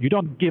certain way. You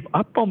don't give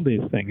up on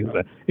these things.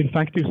 In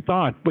fact, you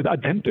start with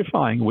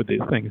identifying with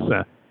these things.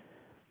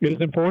 It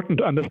is important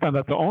to understand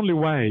that the only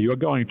way you're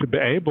going to be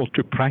able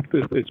to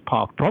practice this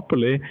path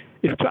properly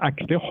is to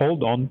actually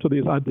hold on to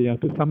these ideas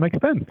to some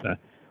extent.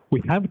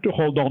 We have to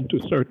hold on to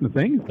certain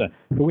things,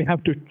 so we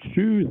have to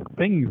choose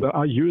things that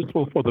are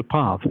useful for the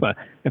path,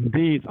 and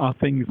these are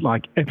things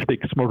like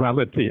ethics,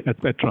 morality,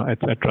 etc.,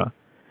 etc.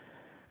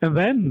 And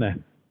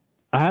then,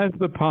 as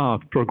the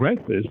path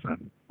progresses,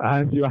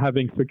 as you're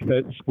having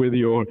success with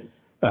your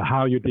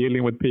how you're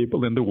dealing with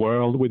people in the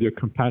world, with your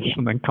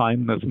compassion and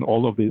kindness and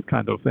all of these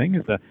kind of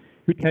things,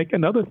 you take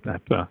another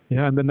step.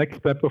 And the next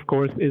step, of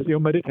course, is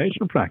your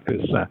meditation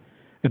practice.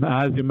 And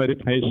as your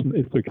meditation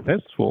is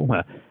successful,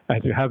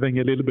 as you're having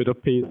a little bit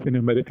of peace in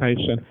your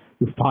meditation,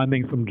 you're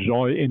finding some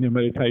joy in your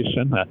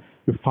meditation,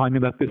 you're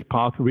finding that this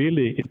path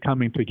really is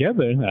coming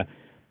together,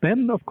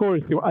 then, of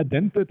course, your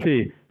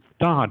identity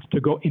starts to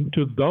go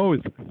into those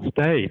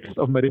states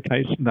of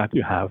meditation that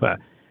you have.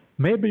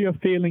 Maybe you're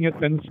feeling a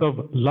sense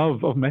of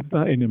love, of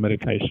metta in your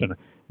meditation.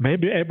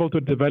 Maybe you're able to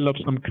develop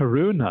some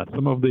karuna,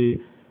 some of the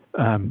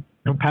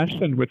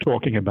compassion we're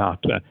talking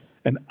about.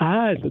 And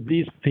as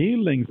these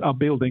feelings are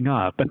building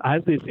up, and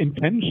as these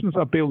intentions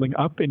are building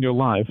up in your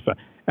life,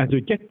 as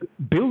you get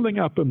building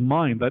up a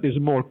mind that is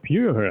more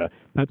pure,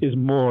 that is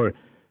more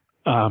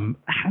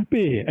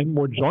happy and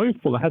more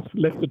joyful, has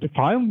less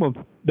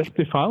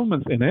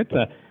defilements in it,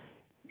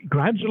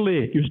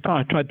 gradually you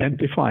start to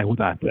identify with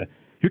that.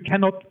 You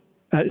cannot,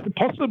 it's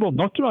impossible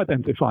not to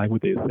identify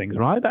with these things,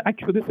 right?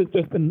 Actually, this is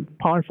just a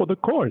par for the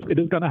course. It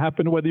is going to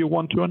happen whether you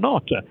want to or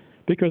not,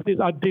 because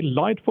these are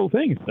delightful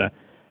things.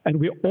 And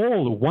we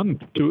all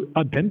want to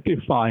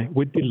identify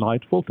with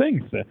delightful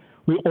things.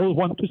 We all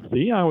want to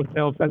see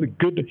ourselves as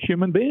good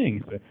human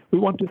beings. We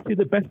want to see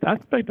the best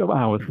aspect of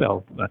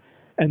ourselves.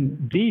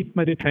 And deep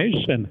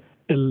meditation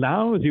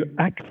allows you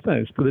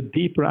access to the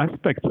deeper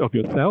aspects of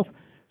yourself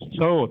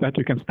so that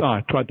you can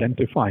start to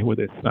identify with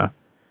it. So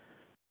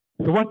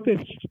what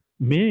this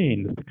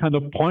means, the kind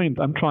of point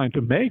I'm trying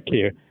to make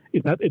here,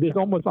 is that it is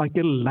almost like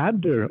a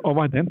ladder of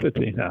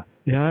identity.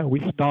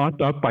 We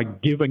start up by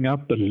giving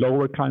up the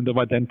lower kind of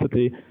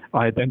identity.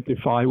 I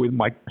identify with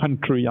my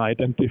country, I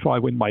identify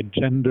with my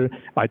gender,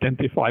 I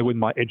identify with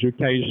my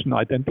education,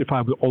 I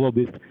identify with all of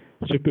these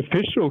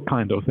superficial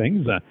kind of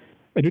things.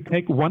 And you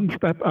take one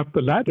step up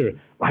the ladder,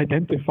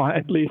 identify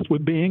at least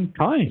with being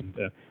kind,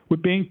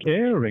 with being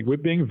caring,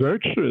 with being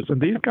virtuous,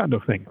 and these kind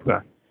of things.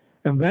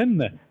 And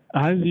then,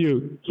 as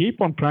you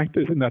keep on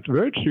practicing that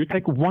virtue, you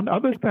take one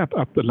other step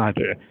up the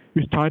ladder.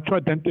 You start to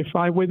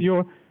identify with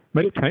your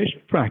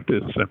meditation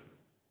practice,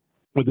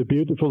 with the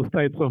beautiful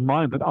states of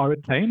mind that are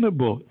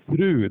attainable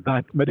through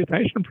that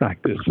meditation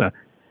practice.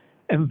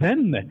 And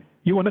then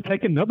you want to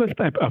take another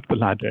step up the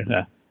ladder.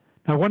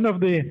 Now, one of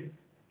the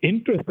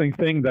interesting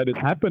things that is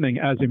happening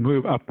as you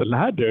move up the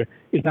ladder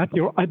is that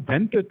your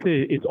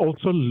identity is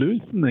also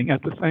loosening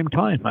at the same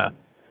time.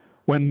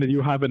 When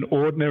you have an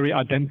ordinary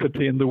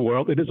identity in the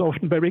world, it is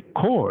often very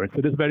coarse,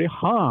 it is very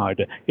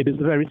hard, it is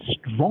a very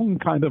strong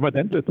kind of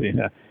identity.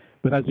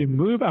 But as you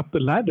move up the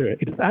ladder,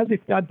 it is as if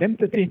the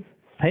identity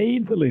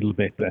fades a little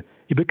bit.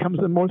 It becomes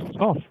a more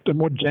soft, a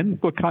more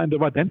gentle kind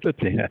of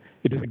identity.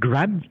 It is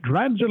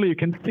gradually you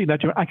can see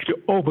that you're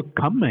actually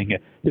overcoming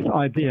this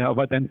idea of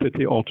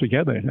identity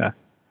altogether.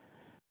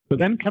 But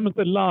then comes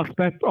the last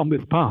step on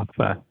this path.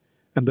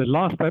 And the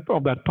last step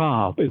of that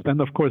path is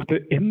then, of course,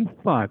 the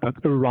insight that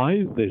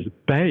arises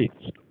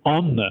based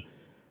on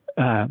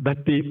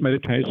that deep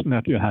meditation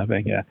that you're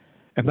having.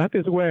 And that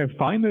is where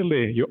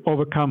finally you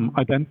overcome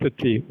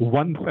identity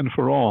once and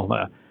for all.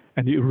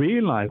 And you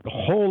realize the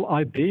whole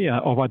idea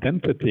of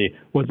identity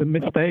was a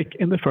mistake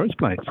in the first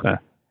place.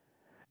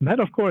 And that,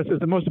 of course, is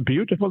the most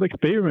beautiful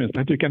experience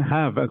that you can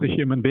have as a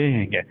human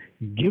being,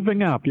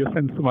 giving up your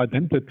sense of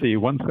identity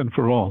once and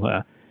for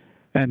all.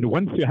 And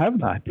once you have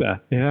that,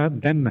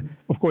 then,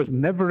 of course,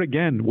 never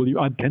again will you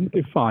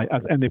identify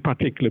as any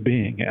particular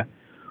being.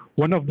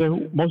 One of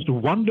the most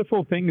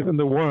wonderful things in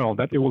the world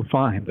that you will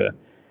find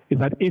is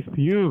that if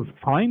you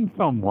find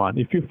someone,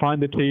 if you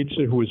find a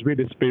teacher who is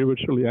really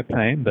spiritually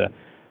attained,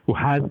 who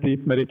has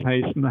deep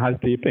meditation, has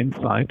deep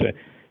insight,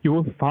 you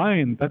will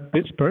find that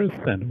this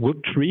person will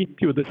treat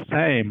you the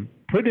same,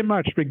 pretty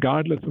much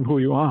regardless of who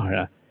you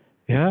are.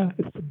 Yeah,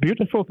 it's a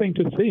beautiful thing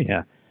to see.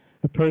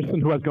 A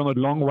person who has gone a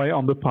long way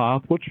on the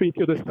path will treat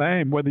you the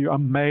same, whether you are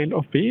male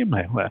or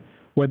female,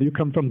 whether you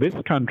come from this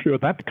country or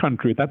that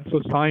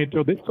society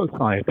or this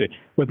society,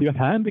 whether you're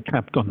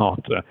handicapped or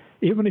not.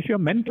 Even if you're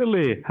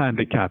mentally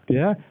handicapped,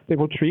 they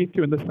will treat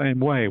you in the same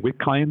way, with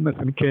kindness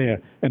and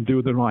care, and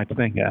do the right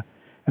thing.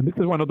 And this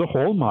is one of the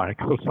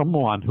hallmarks of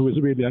someone who is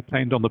really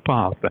attained on the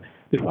path,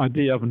 this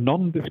idea of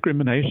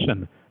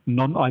non-discrimination,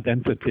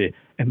 non-identity.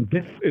 And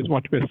this is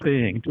what we're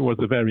seeing towards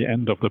the very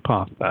end of the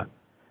path.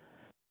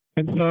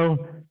 And so,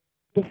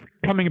 just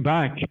coming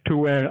back to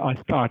where I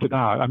started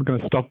out, I'm going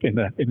to stop in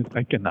a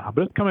second now,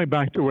 but just coming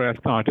back to where I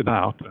started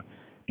out,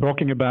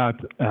 talking about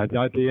the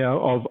idea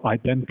of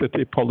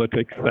identity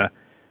politics.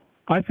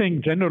 I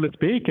think, generally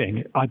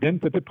speaking,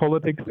 identity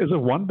politics is a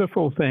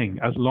wonderful thing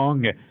as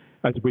long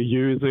as we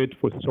use it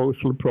for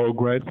social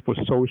progress, for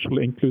social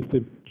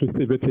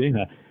inclusivity,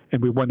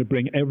 and we want to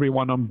bring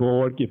everyone on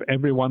board, give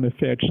everyone a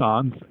fair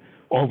chance,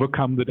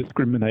 overcome the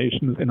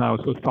discriminations in our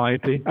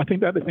society. I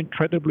think that is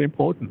incredibly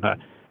important.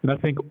 And I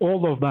think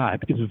all of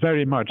that is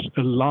very much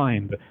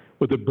aligned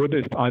with the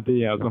Buddhist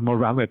ideas of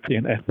morality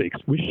and ethics.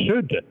 We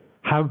should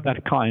have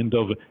that kind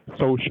of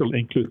social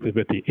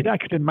inclusivity. It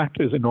actually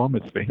matters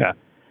enormously.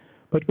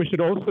 But we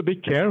should also be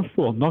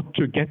careful not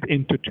to get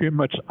into too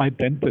much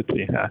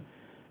identity.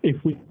 If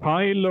we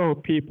silo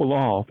people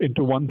off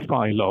into one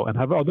silo and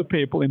have other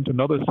people into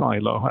another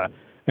silo,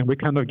 and we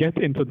kind of get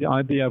into the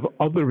idea of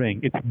othering,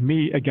 it's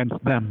me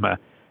against them,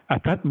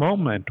 at that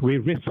moment we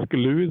risk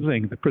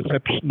losing the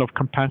perception of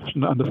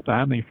compassion and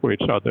understanding for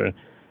each other.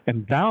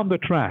 And down the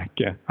track,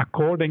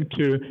 according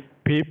to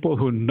people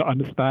who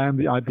understand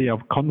the idea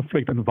of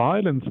conflict and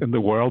violence in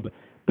the world,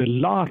 the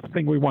last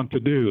thing we want to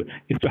do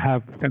is to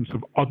have a sense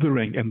of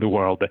othering in the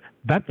world.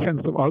 That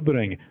sense of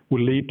othering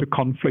will lead to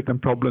conflict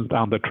and problems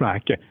down the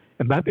track.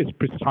 And that is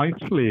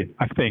precisely,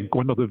 I think,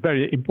 one of the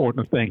very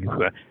important things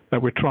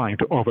that we're trying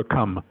to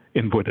overcome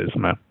in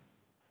Buddhism.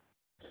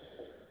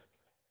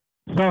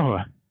 So,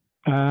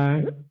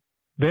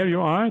 there you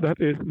are. That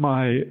is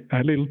my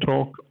little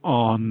talk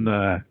on,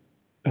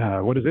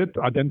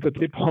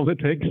 identity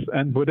politics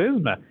and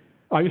Buddhism.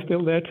 Are you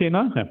still there,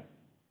 Tina?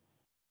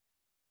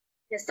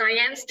 Yes, I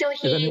am still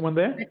here. Is anyone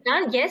there?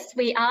 Yes,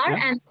 we are.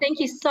 Yeah. And thank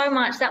you so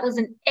much. That was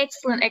an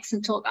excellent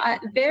talk.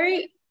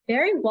 Very,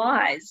 very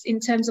wise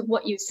in terms of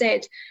what you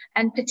said.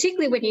 And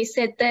particularly when you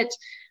said that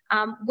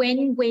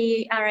when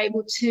we are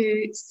able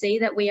to see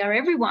that we are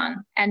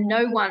everyone and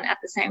no one at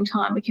the same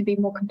time, we can be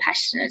more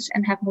compassionate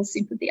and have more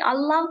sympathy. I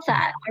love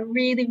that. I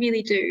really,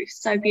 really do.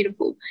 So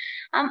beautiful.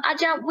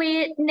 Ajahn, I'm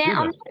going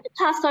to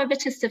pass over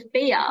to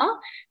Sophia,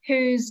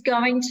 who's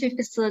going to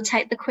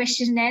facilitate the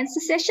question and answer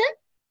session.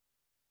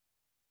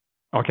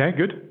 Okay,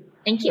 good.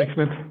 Thank you.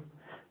 Excellent.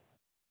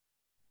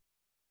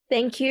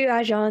 Thank you,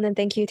 Ajahn, and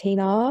thank you,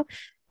 Tina.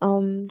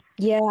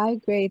 Yeah, I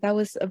agree. That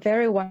was a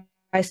very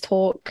wise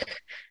talk.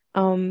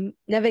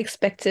 Never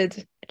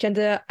expected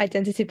gender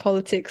identity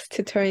politics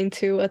to turn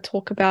into a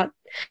talk about,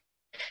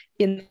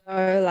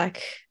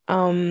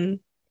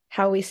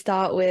 how we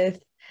start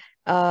with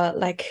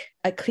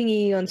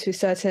clinging onto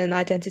certain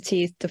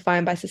identities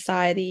defined by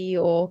society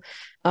or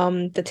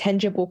the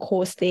tangible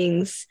coarse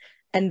things,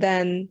 and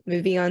then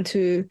moving on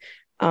to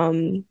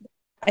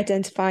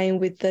identifying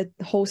with the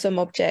wholesome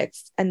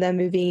objects, and then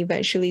moving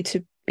eventually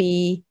to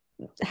be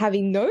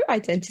having no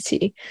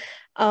identity.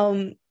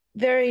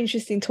 Very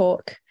interesting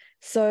talk.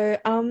 So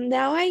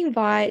now I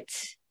invite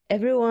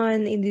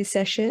everyone in this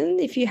session,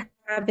 if you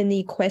have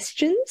any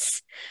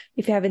questions,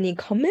 if you have any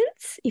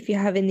comments, if you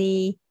have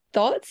any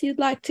thoughts you'd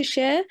like to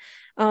share,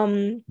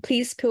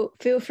 please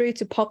feel free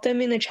to pop them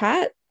in the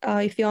chat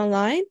if you're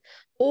online,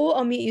 or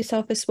unmute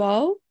yourself as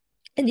well.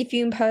 And if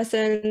you're in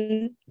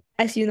person,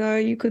 as you know,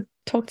 you could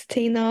talk to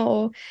Tina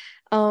or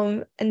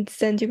and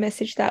send your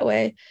message that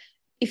way.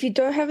 If you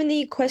don't have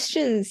any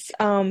questions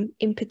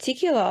in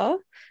particular,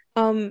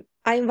 I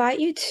invite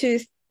you to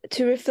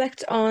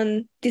reflect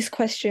on this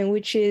question,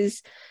 which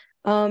is,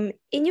 in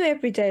your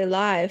everyday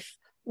life,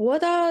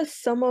 what are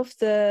some of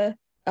the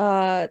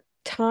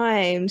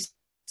times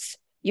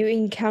you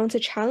encounter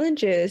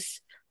challenges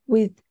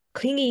with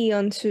clinging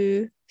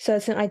onto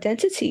certain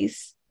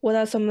identities? What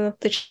are some of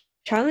the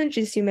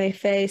challenges you may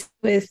face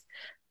with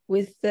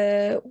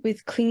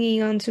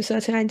clinging onto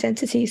certain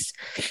identities,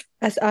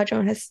 as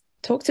Ajahn has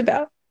talked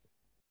about?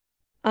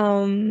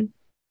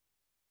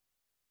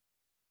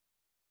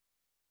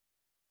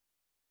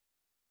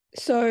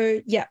 So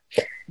yeah,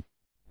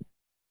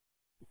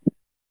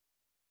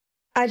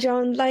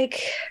 Ajahn,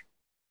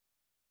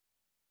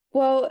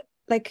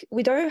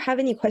 we don't have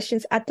any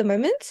questions at the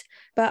moment,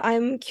 but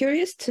I'm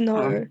curious to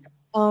know,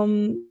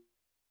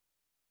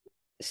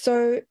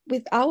 so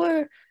with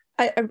our,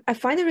 I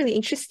find it really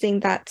interesting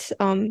that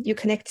you're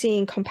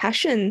connecting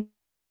compassion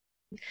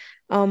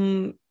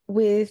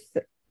with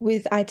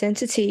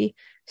identity.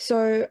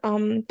 So,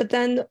 but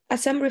then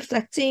as I'm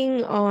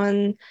reflecting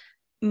on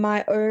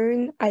my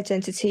own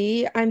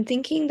identity, I'm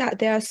thinking that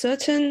there are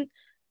certain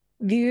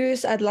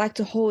views I'd like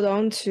to hold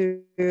on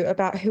to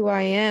about who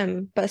I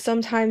am, but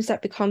sometimes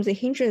that becomes a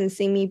hindrance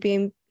in me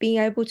being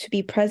able to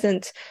be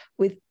present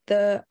with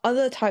the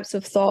other types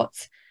of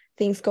thoughts,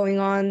 things going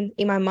on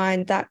in my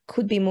mind that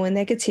could be more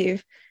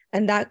negative,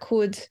 and that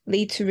could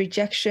lead to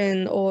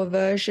rejection or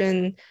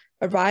aversion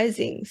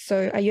arising.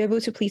 So are you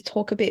able to please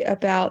talk a bit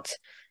about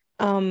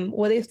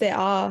what if there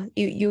are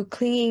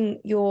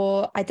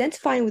you're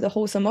identifying with the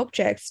wholesome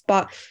objects,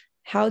 but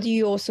how do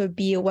you also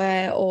be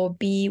aware or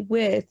be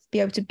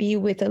able to be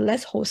with the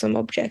less wholesome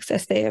objects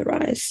as they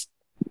arise?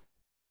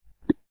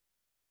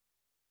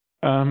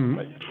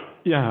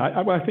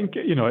 Yeah, I think,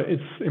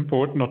 it's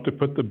important not to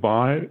put the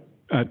bar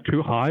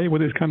too high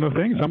with this kind of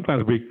thing.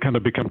 Sometimes we kind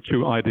of become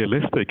too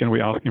idealistic and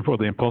we're asking for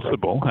the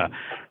impossible.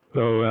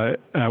 So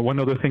one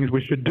of the things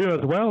we should do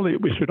as well,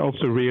 we should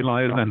also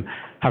realize and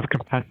have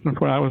compassion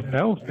for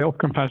ourselves.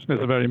 Self-compassion is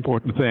a very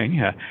important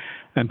thing.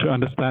 And to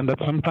understand that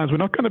sometimes we're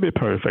not going to be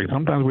perfect.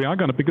 Sometimes we are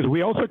going to, because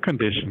we also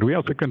conditioned. We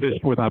also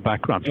conditioned with our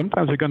background.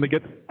 Sometimes we're going to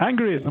get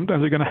angry.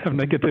 Sometimes we're going to have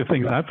negative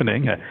things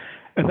happening.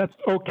 And that's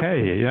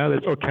okay. Yeah,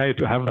 it's okay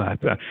to have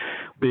that.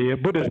 The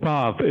Buddhist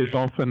path is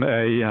often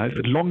a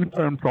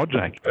long-term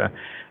project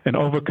in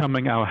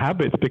overcoming our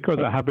habits, because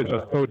our habits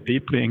are so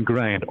deeply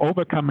ingrained.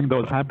 Overcoming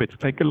those habits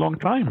take a long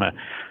time.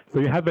 So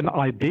you have an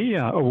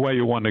idea of where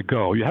you want to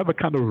go. You have a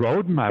kind of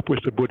roadmap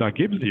which the Buddha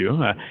gives you,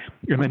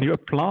 and then you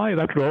apply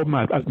that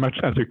roadmap as much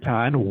as you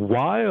can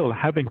while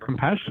having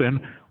compassion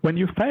when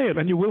you fail,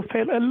 and you will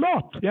fail a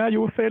lot. Yeah,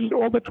 you will fail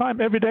all the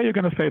time. Every day you're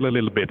going to fail a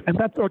little bit, and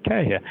that's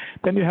okay.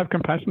 Then you have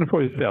compassion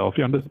for yourself.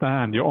 You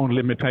understand your own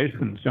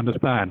limitations. You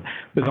understand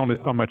there's only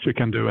so much you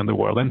can do in the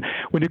world. And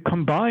when you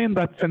combine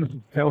that sense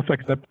of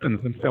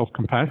self-acceptance and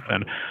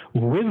self-compassion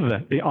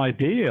with the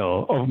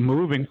ideal of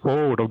moving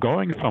forward or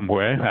going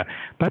somewhere,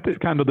 that is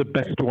kind of the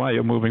best way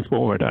of moving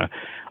forward.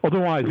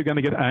 Otherwise, you're going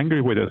to get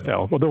angry with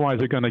yourself. Otherwise,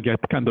 you're going to get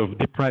kind of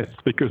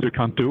depressed because you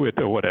can't do it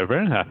or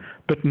whatever.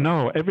 But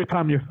no, every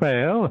time you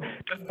fail,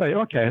 just say,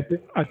 okay,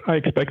 I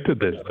expected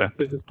this.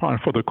 This is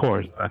part for the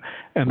course.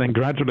 And then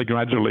gradually,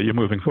 you're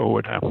moving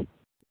forward.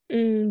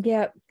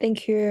 Yeah,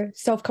 thank you.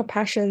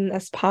 Self-compassion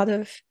as part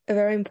of a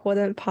very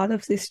important part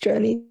of this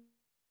journey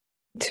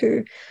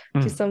too,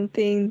 which is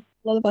something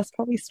a lot of us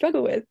probably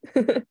struggle with.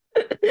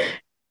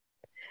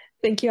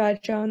 Thank you,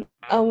 Ajahn.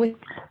 We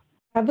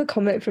have a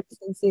comment from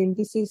Sensing.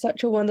 This is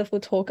such a wonderful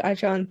talk,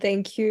 Ajahn.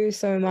 Thank you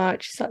so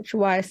much. Such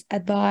wise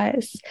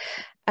advice.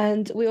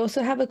 And we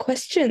also have a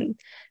question.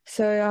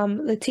 So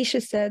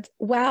Letitia said,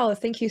 wow,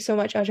 thank you so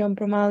much, Ajahn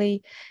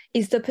Brahmali.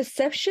 Is the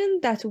perception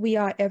that we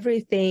are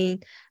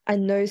everything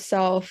and no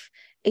self,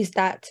 is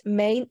that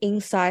main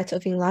insight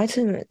of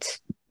enlightenment?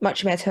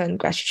 Much metta and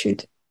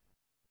gratitude.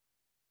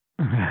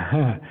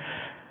 I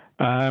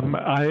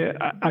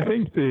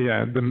think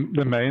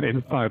the main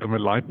insight of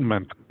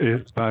enlightenment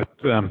is that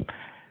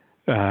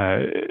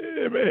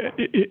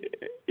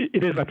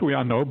it is that we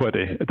are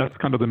nobody. That's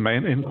kind of the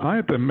main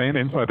insight. The main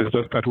insight is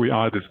just that we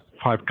are these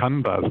five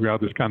khandhas. We are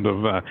this kind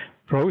of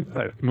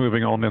process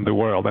moving on in the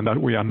world, and that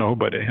we are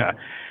nobody.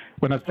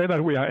 When I say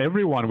that we are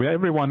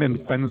everyone in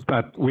the sense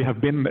that we have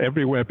been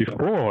everywhere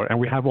before, and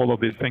we have all of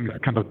these things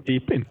kind of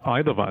deep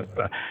inside of us.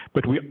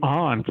 But we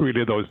aren't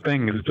really those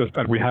things. It's just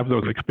that we have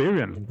those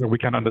experiences where we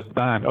can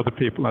understand other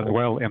people as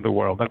well in the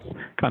world. That's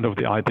kind of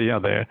the idea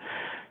there.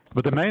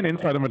 But the main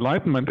insight of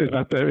enlightenment is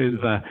that there is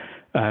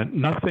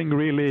nothing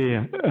really,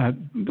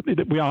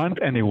 we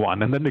aren't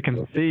anyone. And then you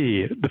can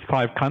see the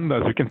five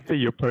khandhas, you can see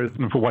your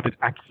person for what it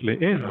actually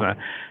is.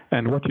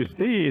 And what you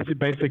see is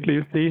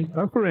you see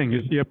suffering,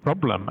 you see a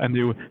problem, and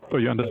so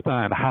you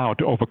understand how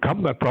to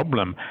overcome that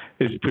problem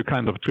is to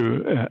kind of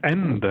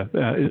end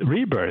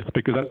rebirth,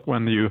 because that's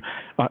when you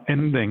are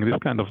ending this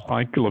kind of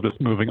cycle of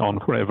just moving on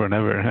forever and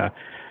ever.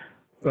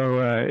 So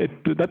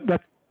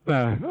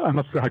I'm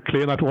not sure how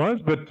clear that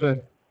was, but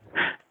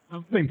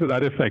something to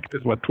that effect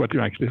is what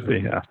you actually see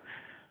here.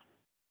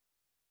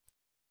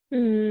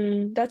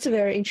 That's a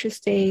very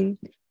interesting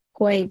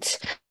point.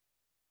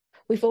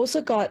 We've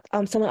also got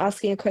someone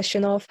asking a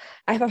question of,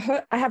 I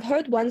have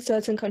heard one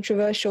certain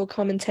controversial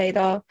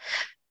commentator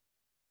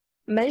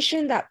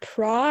mention that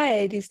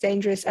pride is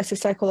dangerous as a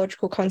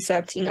psychological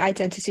concept in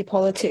identity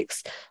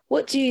politics.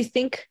 What do you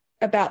think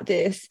about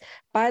this?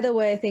 By the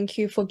way, thank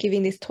you for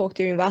giving this talk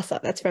during Vasa.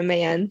 That's from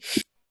Mayan.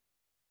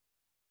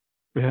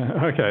 Yeah,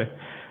 okay.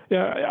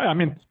 Yeah, I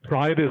mean,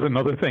 pride is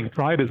another thing.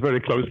 Pride is very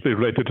closely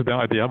related to the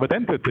idea of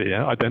identity.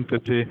 Yeah?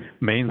 Identity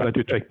means that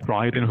you take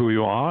pride in who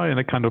you are, in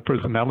a kind of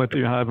personality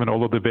you have, and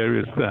all of the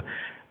various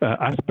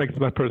aspects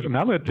of that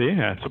personality.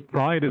 Yeah? So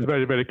pride is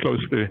very, very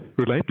closely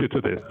related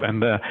to this.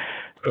 And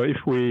So if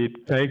we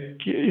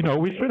take,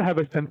 we should have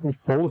a sense of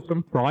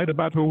wholesome pride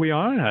about who we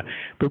are,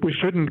 but we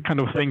shouldn't kind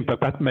of think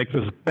that that makes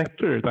us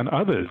better than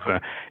others.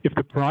 If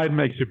the pride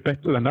makes you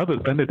better than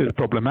others, then it is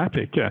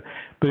problematic.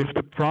 But if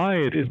the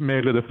pride is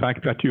merely the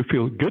fact that you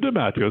feel good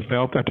about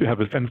yourself, that you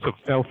have a sense of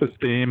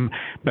self-esteem,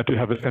 that you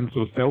have a sense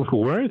of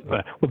self-worth,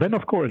 well, then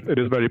of course it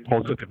is very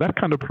positive. That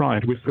kind of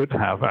pride we should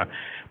have.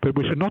 But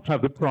we should not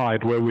have the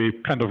pride where we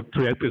kind of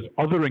create this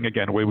othering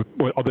again, where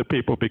other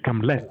people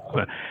become less.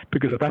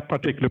 Because at that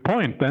particular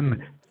point,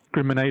 then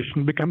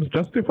discrimination becomes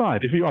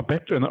justified. If you are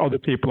better and other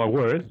people are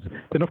worse,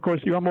 then of course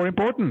you are more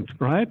important,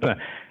 right?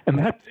 And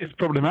that is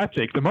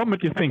problematic. The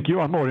moment you think you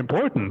are more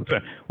important,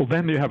 well,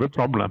 then you have a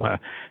problem.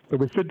 So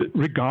we should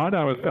regard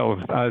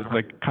ourselves as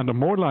like kind of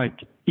more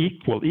like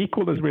equal.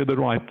 Equal is really the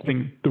right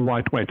thing, the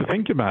right way to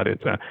think about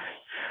it.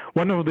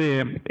 One of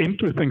the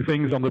interesting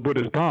things on the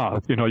Buddhist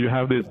path, you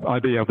have this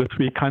idea of the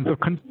three kinds of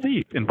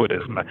conceit in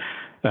Buddhism.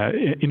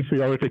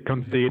 Inferiority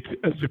conceit,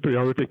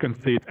 superiority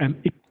conceit,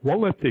 and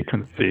equality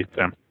conceit.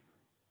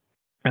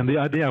 And the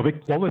idea of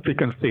equality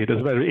conceit is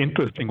a very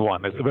interesting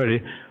one. It's a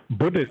very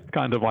Buddhist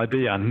kind of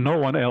idea. No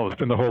one else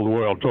in the whole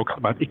world talks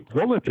about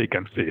equality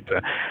conceit.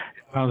 It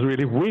sounds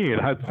really weird.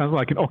 It sounds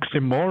like an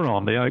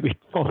oxymoron, the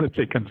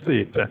equality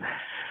conceit.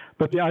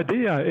 But the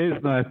idea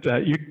is that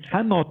you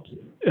cannot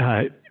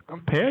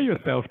compare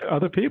yourself to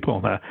other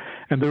people.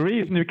 And the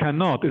reason you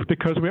cannot is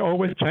because we're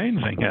always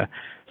changing.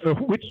 So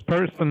which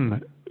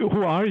person,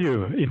 who are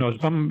you?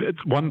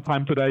 It's one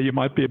time today you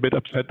might be a bit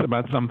upset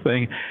about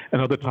something.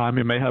 Another time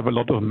you may have a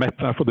lot of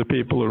metta for the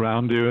people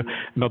around you.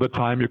 Another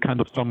time you're kind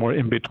of somewhere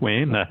in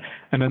between.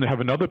 And then you have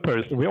another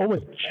person. We're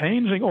always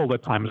changing all the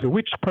time. So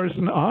which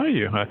person are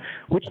you?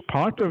 Which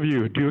part of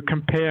you do you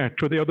compare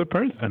to the other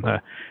person?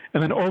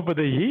 And then over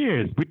the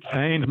years, we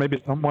change.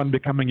 Maybe someone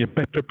becoming a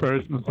better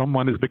person,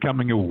 someone is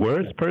becoming a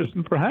worse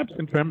person, perhaps,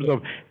 in terms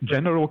of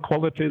general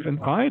qualities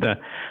inside.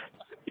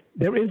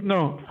 There is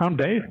no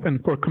foundation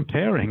for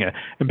comparing.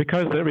 And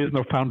because there is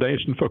no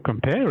foundation for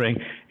comparing,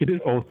 it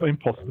is also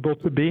impossible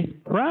to be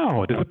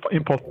proud. It's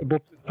impossible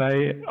to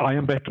say, I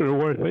am better or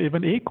worse or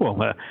even equal.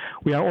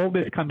 We are all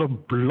these kind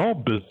of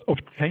blobs of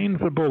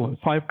changeable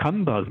five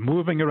khandhas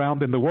moving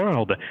around in the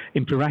world,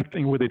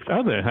 interacting with each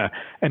other.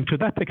 And to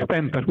that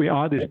extent that we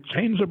are these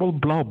changeable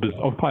blobs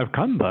of five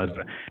khandhas,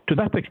 to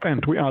that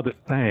extent we are the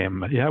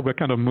same. We're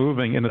kind of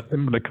moving in a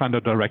similar kind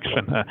of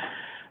direction.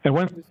 And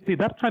once we see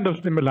that kind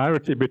of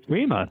similarity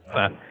between us,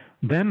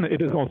 then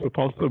it is also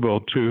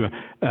possible to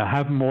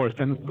have more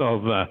sense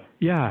of,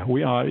 we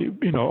are,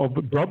 of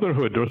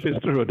brotherhood or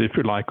sisterhood, if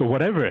you like, or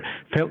whatever,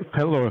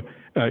 fellow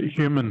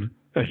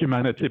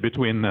humanity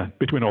between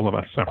all of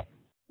us.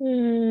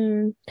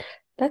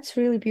 That's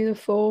really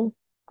beautiful,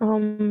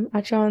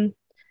 Ajahn.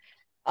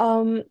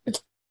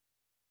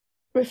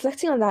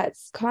 Reflecting on that,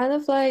 it's kind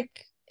of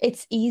like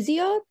it's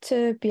easier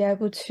to be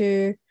able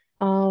to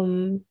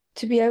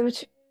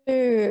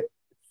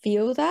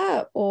feel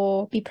that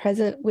or be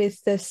present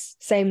with this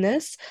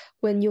sameness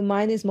when your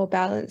mind is more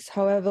balanced.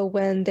 However,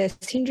 when there's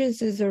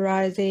hindrances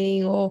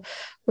arising or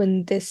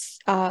when this,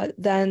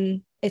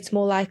 then it's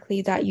more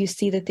likely that you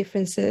see the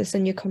differences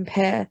and you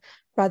compare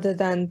rather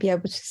than be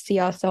able to see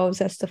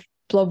ourselves as the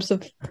blobs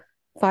of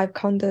five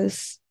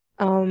khandhas.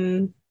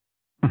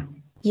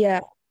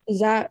 Is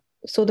that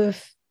sort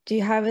of, do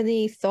you have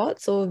any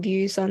thoughts or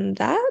views on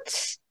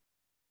that?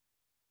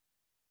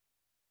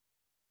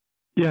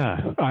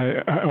 Yeah,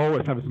 I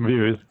always have some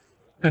views.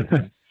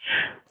 It's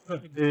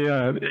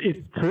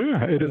true.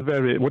 It is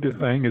what you're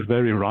saying is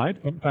very right.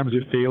 Sometimes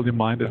you feel your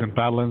mind is in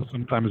balance.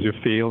 Sometimes you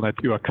feel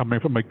that you are coming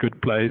from a good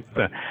place.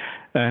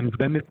 And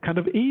then it's kind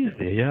of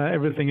easy.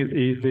 Everything is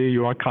easy.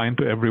 You are kind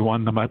to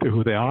everyone, no matter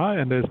who they are,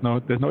 and there's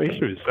no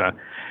issues.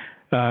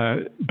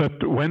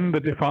 But when the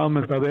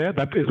defilements are there,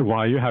 that is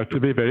why you have to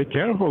be very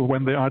careful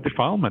when there are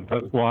defilements.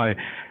 That's why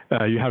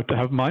you have to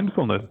have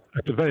mindfulness.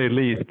 At the very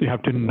least, you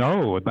have to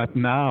know that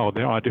now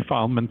there are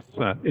defilements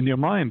in your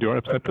mind. You're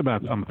upset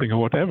about something or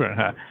whatever.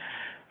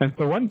 And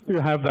so once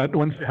you have that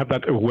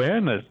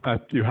awareness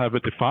that you have a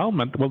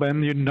defilement, well,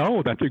 then you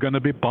know that you're going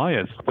to be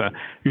biased.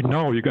 You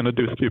know you're going to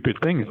do stupid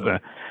things.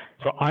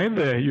 So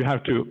either you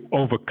have to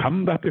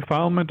overcome that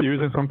defilement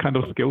using some kind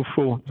of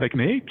skillful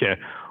technique,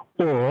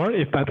 or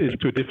if that is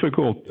too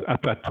difficult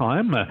at that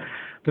time,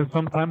 then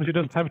sometimes you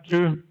just have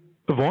to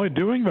avoid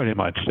doing very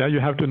much. You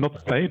have to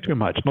not say too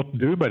much, not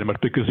do very much,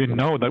 because you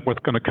know that what's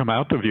going to come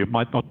out of you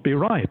might not be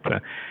right.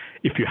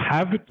 If you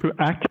have to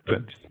act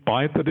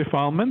despite the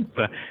defilement,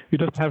 you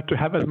just have to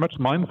have as much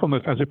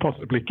mindfulness as you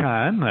possibly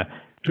can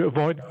to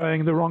avoid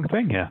saying the wrong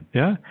thing.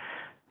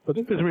 So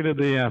this is really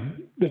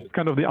this is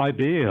kind of the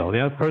ideal.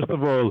 First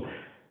of all,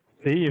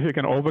 see if you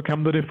can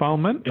overcome the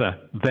defilement,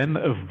 then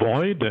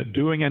avoid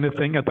doing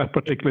anything at that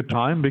particular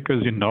time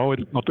because you know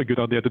it's not a good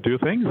idea to do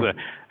things.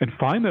 And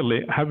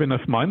finally, have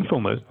enough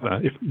mindfulness.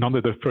 If none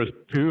of the first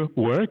two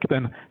work,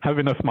 then have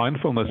enough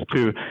mindfulness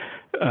to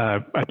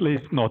at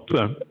least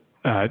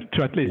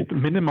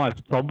minimize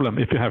the problem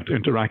if you have to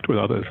interact with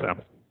others.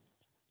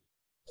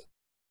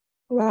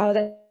 Wow,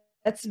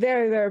 That's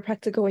very, very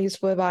practical and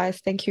useful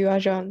advice. Thank you,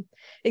 Ajahn.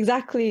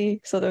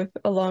 Exactly sort of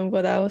along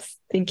what I was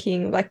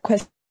thinking, like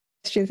questions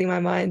in my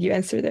mind, you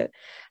answered it.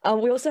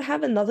 We also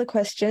have another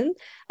question.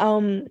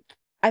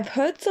 I've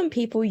heard some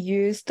people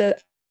use the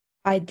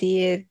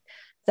idea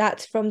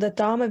that from the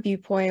Dharma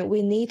viewpoint,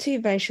 we need to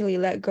eventually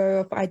let go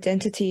of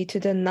identity to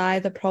deny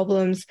the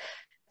problems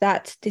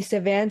that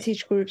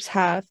disadvantaged groups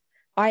have,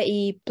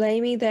 i.e.,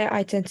 blaming their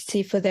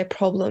identity for their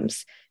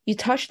problems. You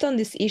touched on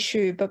this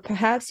issue, but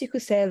perhaps you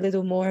could say a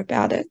little more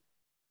about it.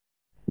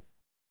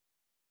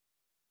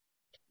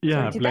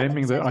 Yeah, Sorry,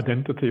 blaming the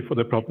identity for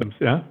the problems,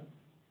 yeah?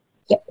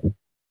 Yep.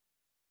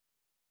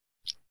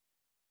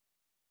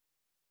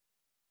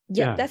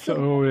 Yeah, that's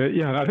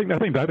I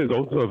think that is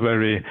also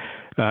very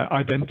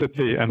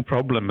identity and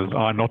problems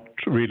are not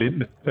really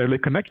necessarily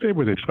connected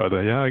with each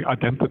other. Yeah,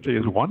 identity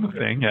is one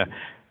thing,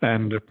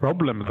 and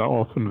problems are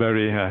often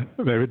very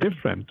very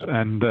different.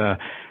 And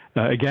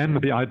again,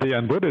 the idea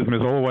in Buddhism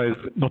is always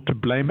not to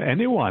blame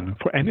anyone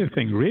for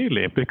anything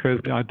really,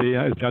 because the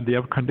idea is the idea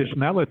of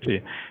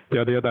conditionality, the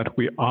idea that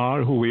we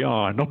are who we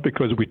are, not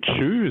because we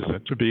choose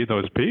to be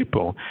those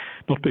people,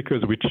 not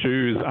because we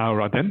choose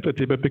our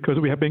identity, but because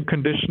we have been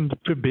conditioned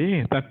to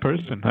be that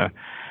person.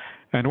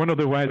 And one of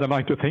the ways I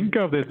like to think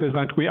of this is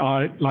that we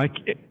are like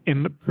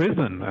in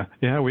prison.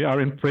 Yeah, we are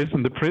in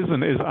prison. The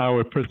prison is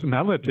our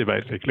personality,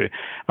 basically.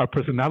 Our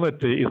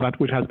personality is that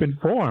which has been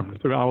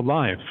formed through our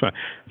life,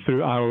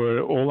 through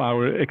all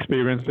our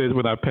experiences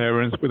with our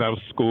parents, with our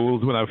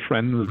schools, with our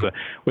friends,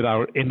 with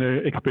our inner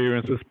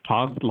experiences,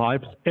 past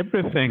lives,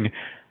 everything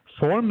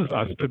forms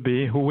us to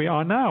be who we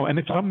are now. And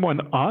if someone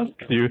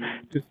asks you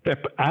to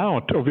step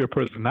out of your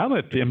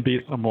personality and be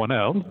someone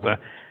else,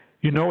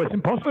 you know it's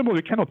impossible.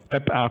 You cannot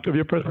step out of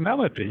your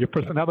personality. Your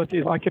personality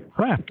is like a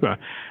trap. Your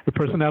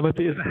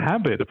personality is a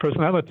habit. A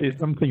personality is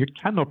something you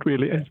cannot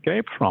really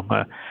escape from.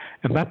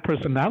 And that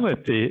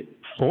personality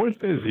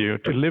forces you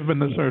to live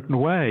in a certain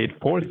way.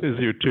 It forces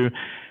you to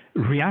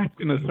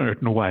react in a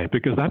certain way,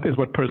 because that is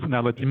what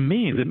personality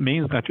means. It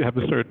means that you have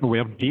a certain way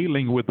of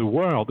dealing with the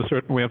world, a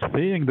certain way of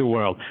seeing the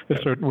world,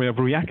 a certain way of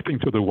reacting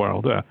to the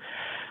world.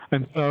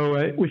 And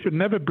so we should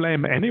never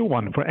blame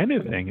anyone for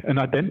anything. An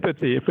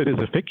identity, if it is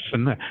a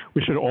fiction,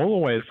 we should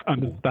always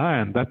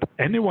understand that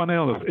anyone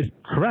else is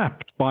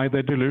trapped by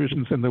their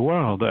delusions in the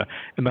world.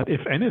 And that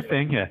if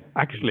anything,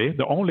 actually,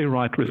 the only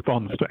right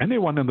response to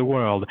anyone in the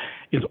world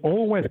is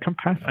always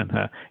compassion,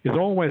 is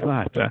always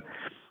that.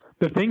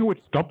 The thing which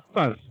stops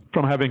us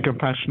from having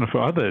compassion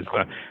for others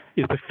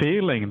is the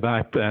feeling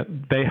that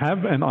they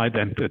have an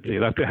identity,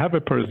 that they have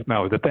a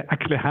personality, that they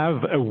actually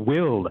have a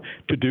will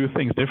to do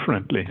things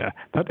differently.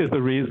 That is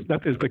the reason.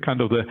 That is the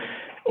kind of the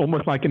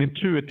almost like an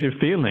intuitive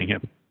feeling.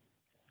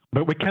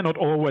 But we cannot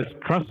always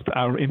trust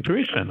our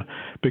intuition,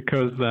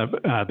 because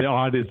there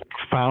are these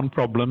profound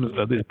problems,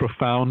 this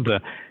profound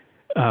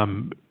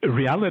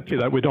reality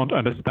that we don't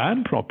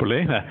understand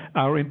properly.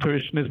 Our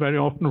intuition is very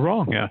often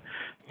wrong.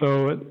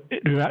 So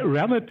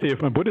reality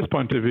from a Buddhist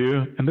point of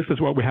view, and this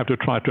is what we have to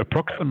try to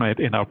approximate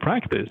in our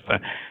practice,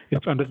 is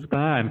to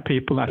understand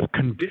people as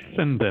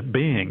conditioned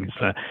beings.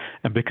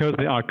 And because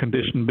they are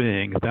conditioned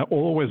beings, they're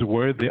always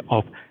worthy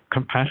of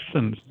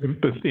compassion,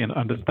 sympathy, and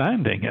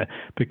understanding,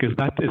 because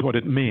that is what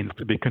it means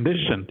to be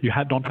conditioned. You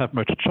don't have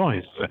much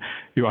choice.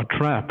 You are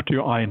trapped,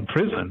 you are in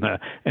prison,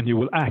 and you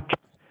will act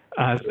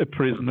as a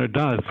prisoner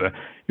does.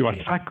 You are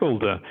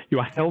shackled, you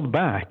are held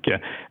back,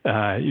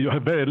 you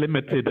have very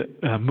limited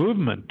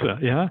movement,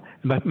 yeah?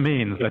 And that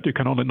means that you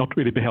can only not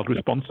really be held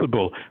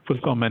responsible for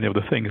so many of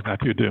the things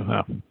that you do.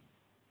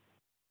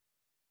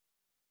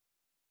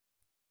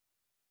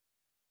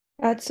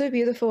 That's so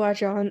beautiful,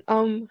 Ajahn.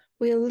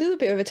 We're a little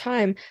bit over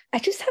time. I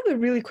just have a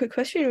really quick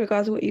question in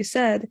regards to what you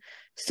said.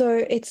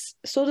 So it's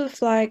sort of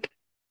like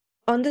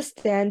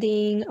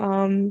understanding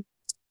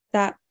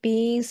that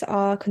beings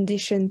are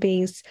conditioned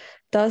beings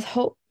does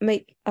help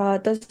with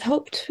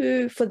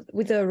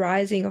the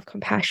arising of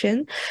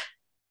compassion.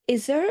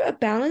 Is there a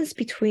balance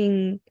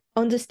between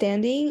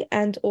understanding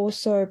and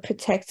also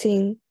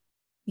protecting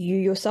you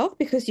yourself?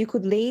 Because you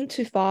could lean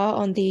too far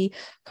on the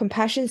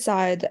compassion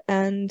side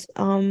and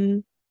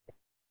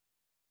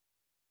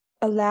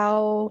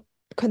allow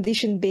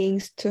conditioned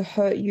beings to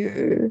hurt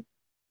you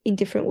in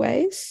different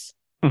ways.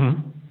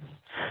 Mm-hmm.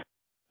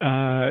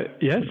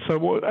 Yes,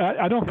 so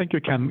I don't think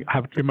you can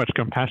have too much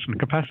compassion.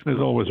 Compassion is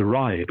always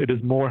right. It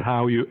is more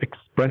how you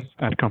express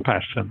that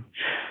compassion.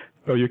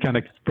 So you can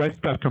express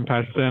that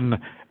compassion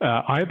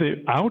either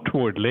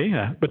outwardly,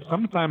 but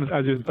sometimes,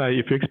 as you say,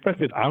 if you express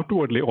it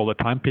outwardly all the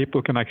time,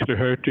 people can actually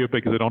hurt you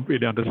because they don't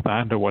really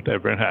understand or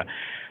whatever.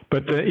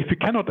 But if you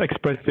cannot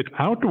express it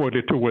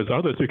outwardly towards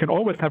others, you can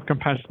always have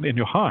compassion in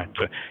your heart.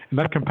 And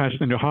that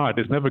compassion in your heart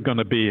is never going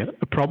to be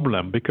a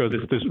problem, because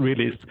it's just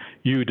really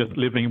you just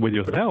living with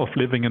yourself,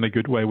 living in a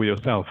good way with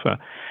yourself.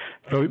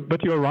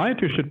 But you're right,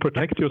 you should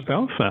protect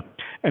yourself.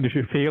 And if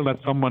you feel that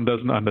someone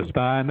doesn't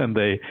understand and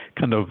they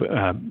kind of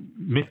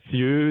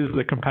misuse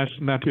the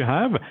compassion that you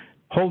have,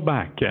 hold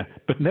back,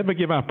 but never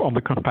give up on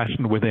the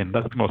compassion within.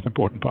 That's the most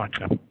important part.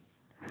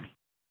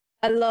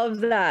 I love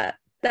that.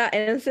 that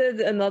answered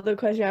another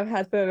question I've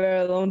had for a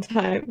very long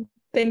time.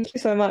 Thank you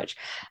so much.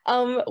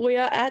 We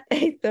are at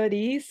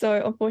 8:30, so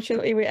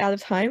unfortunately we're out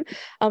of time.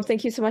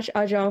 Thank you so much,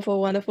 Ajahn, for a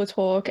wonderful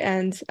talk,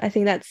 and I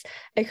think that's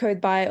echoed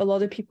by a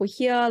lot of people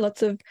here.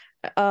 Lots of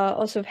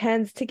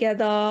hands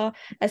together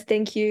as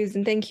thank yous,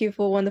 and thank you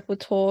for a wonderful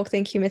talk.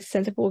 Thank you, Meta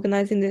Center, for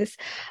organizing this.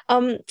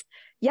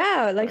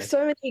 Yeah, like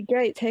so many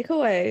great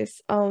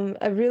takeaways.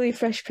 A really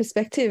fresh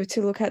perspective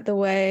to look at the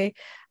way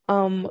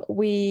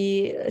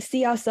we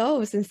see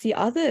ourselves and see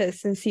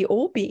others and see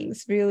all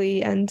beings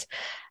really. And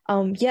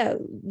yeah,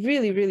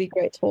 really, really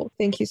great talk.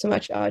 Thank you so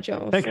much,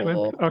 Ajahn.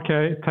 Excellent.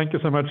 Okay, thank you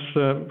so much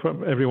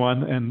for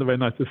everyone, and very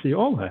nice to see you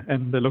all,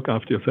 and look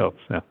after yourselves.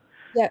 Yeah.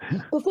 Yeah.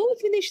 Before we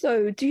finish,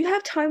 though, do you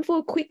have time for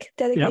a quick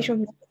dedication of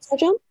merits,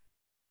 Ajahn?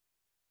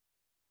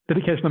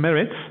 Dedication of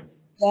merits?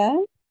 Yeah.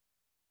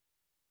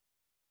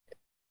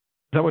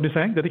 Is that what you're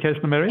saying?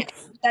 Dedication of merits?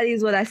 Yes, that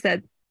is what I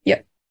said.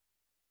 Yep.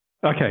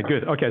 Okay,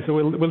 good. Okay, so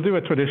we'll do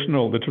the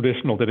traditional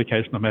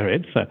dedication of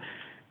merits,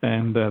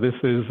 and this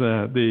is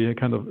the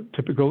kind of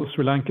typical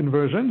Sri Lankan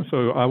version.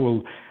 So I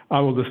will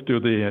just do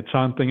the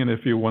chanting, and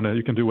if you want to,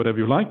 you can do whatever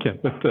you like.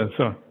 But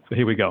so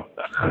here we go.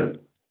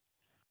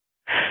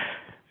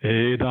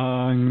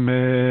 Edang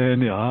me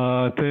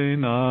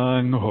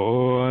nyatenang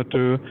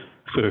hotu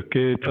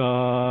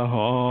sukita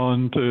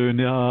hontu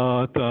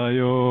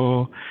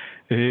nyatayo.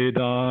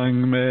 Edang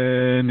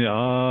me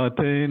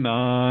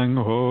nyatenang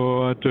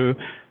hotu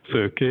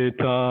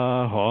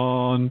sukita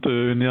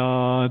hontu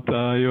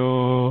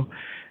nyatayo.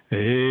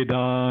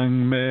 Edang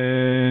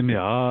me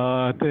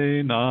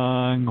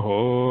nyatenang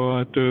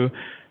hotu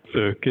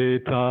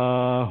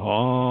sukita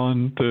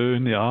hontu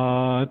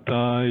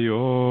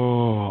nyatayo.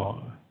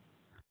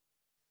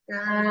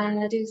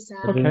 Sadhu,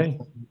 sadhu. Okay.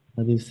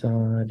 Sadhu,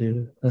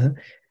 sadhu.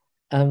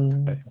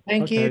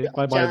 Thank you,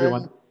 Bye bye,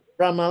 everyone.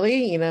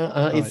 Brahmali.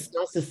 It's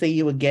nice to see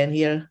you again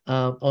here,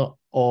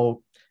 or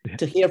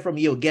to hear from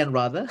you again,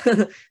 rather.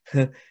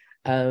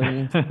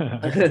 I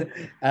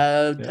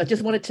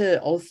just wanted to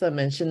also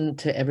mention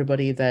to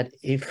everybody that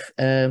if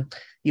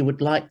you would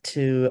like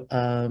to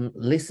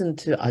listen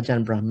to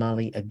Ajahn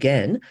Brahmali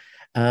again,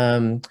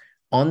 on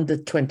the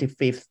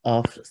 25th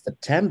of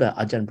September,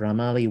 Ajahn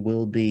Brahmali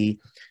will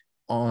be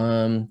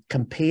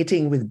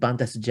competing with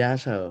Bhante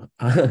Sujato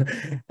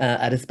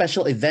at a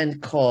special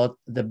event called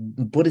the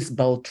Buddhist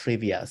Bowl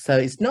Trivia. So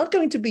it's not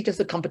going to be just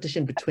a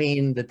competition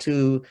between the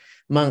two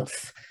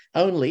monks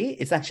only.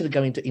 It's actually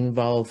going to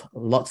involve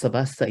lots of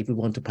us. So if we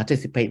want to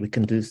participate, we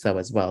can do so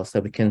as well.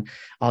 So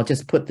I'll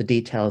just put the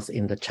details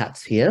in the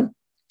chats here.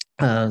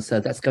 So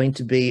that's going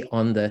to be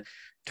on the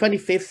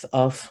 25th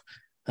of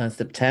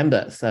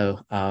September, so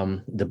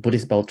the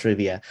Buddhist Bowl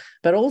Trivia,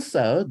 but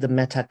also the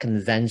Metta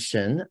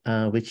Convention,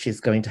 which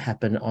is going to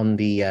happen on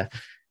the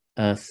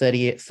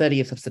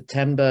 30th of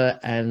September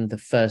and the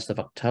 1st of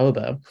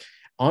October.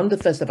 On the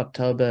 1st of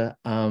October,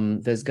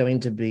 there's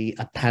going to be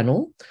a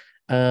panel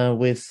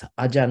with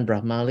Ajahn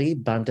Brahmali,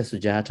 Bhante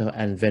Sujato,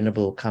 and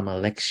Venerable Kama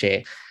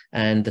Lekshe.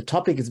 And the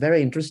topic is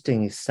very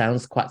interesting. It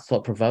sounds quite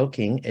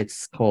thought-provoking.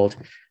 It's called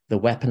The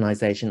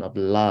Weaponization of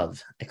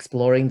Love,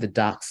 Exploring the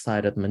Dark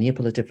Side of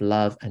Manipulative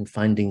Love and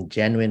Finding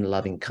Genuine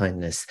Loving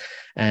Kindness.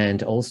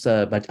 And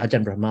also, but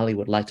Ajahn Brahmali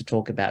would like to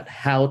talk about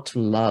how to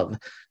love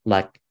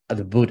like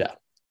the Buddha.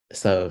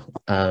 So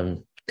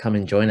come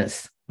and join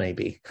us,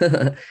 maybe.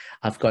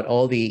 I've got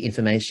all the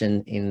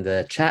information in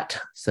the chat.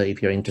 So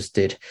if you're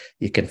interested,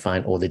 you can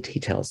find all the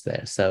details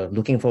there. So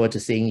looking forward to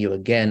seeing you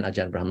again,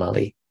 Ajahn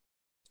Brahmali.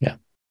 Yeah.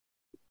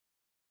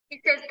 He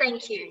says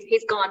thank you.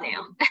 He's gone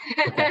now.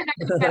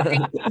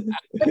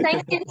 But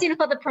thanks, Vincent,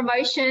 for the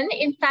promotion.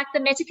 In fact, the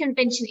Metta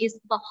Convention is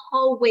the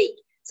whole week.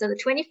 So the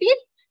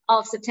 25th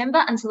of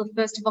September until the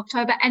 1st of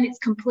October, and it's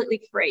completely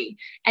free.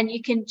 And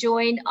you can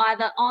join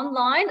either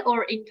online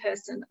or in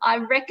person. I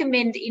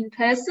recommend in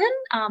person.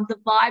 The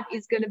vibe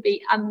is going to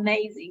be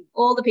amazing.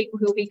 All the people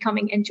who will be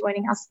coming and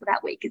joining us for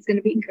that week is going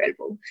to be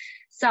incredible.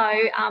 So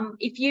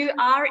if you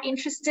are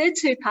interested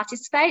to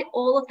participate,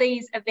 all of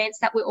these events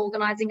that we're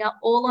organising are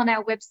all on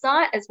our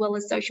website, as well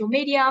as social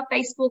media,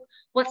 Facebook,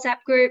 WhatsApp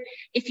group.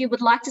 If you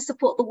would like to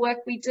support the work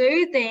we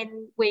do,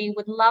 then we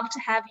would love to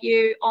have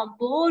you on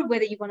board,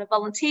 whether you want to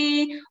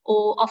volunteer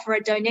or offer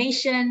a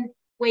donation.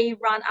 We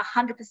run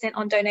 100%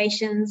 on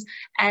donations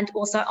and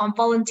also on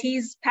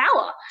volunteers'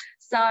 power.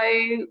 So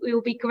it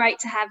will be great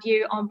to have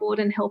you on board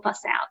and help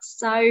us out.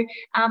 So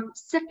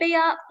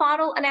Sophia,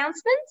 final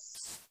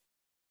announcements?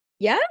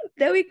 Yeah,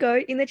 there we go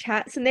in the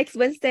chat. So next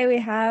Wednesday we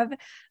have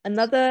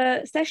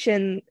another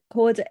session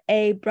called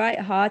A Bright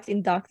Heart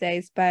in Dark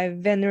Days by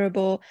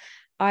Venerable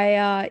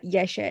Ayya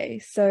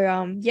Yeshe.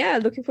 So yeah,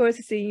 looking forward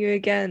to seeing you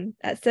again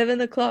at 7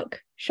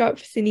 o'clock sharp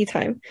Sydney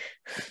time.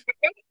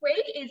 Next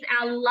week is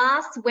our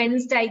last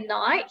Wednesday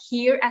night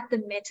here at the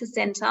Meta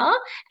Centre.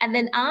 And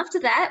then after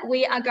that,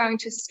 we are going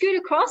to scoot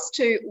across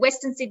to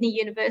Western Sydney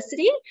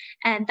University.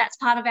 And that's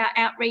part of our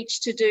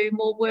outreach to do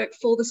more work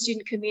for the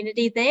student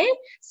community there.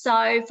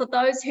 So for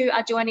those who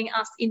are joining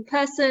us in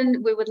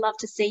person, we would love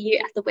to see you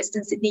at the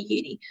Western Sydney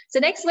Uni. So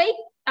next week,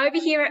 over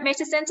here at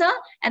Meta Centre.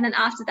 And then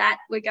after that,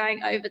 we're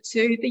going over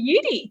to the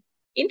uni.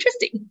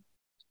 Interesting.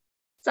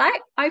 So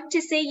hope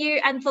to see you.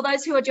 And for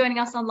those who are joining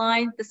us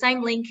online, the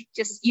same link,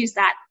 just use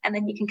that and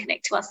then you can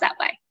connect to us that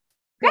way.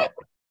 Great.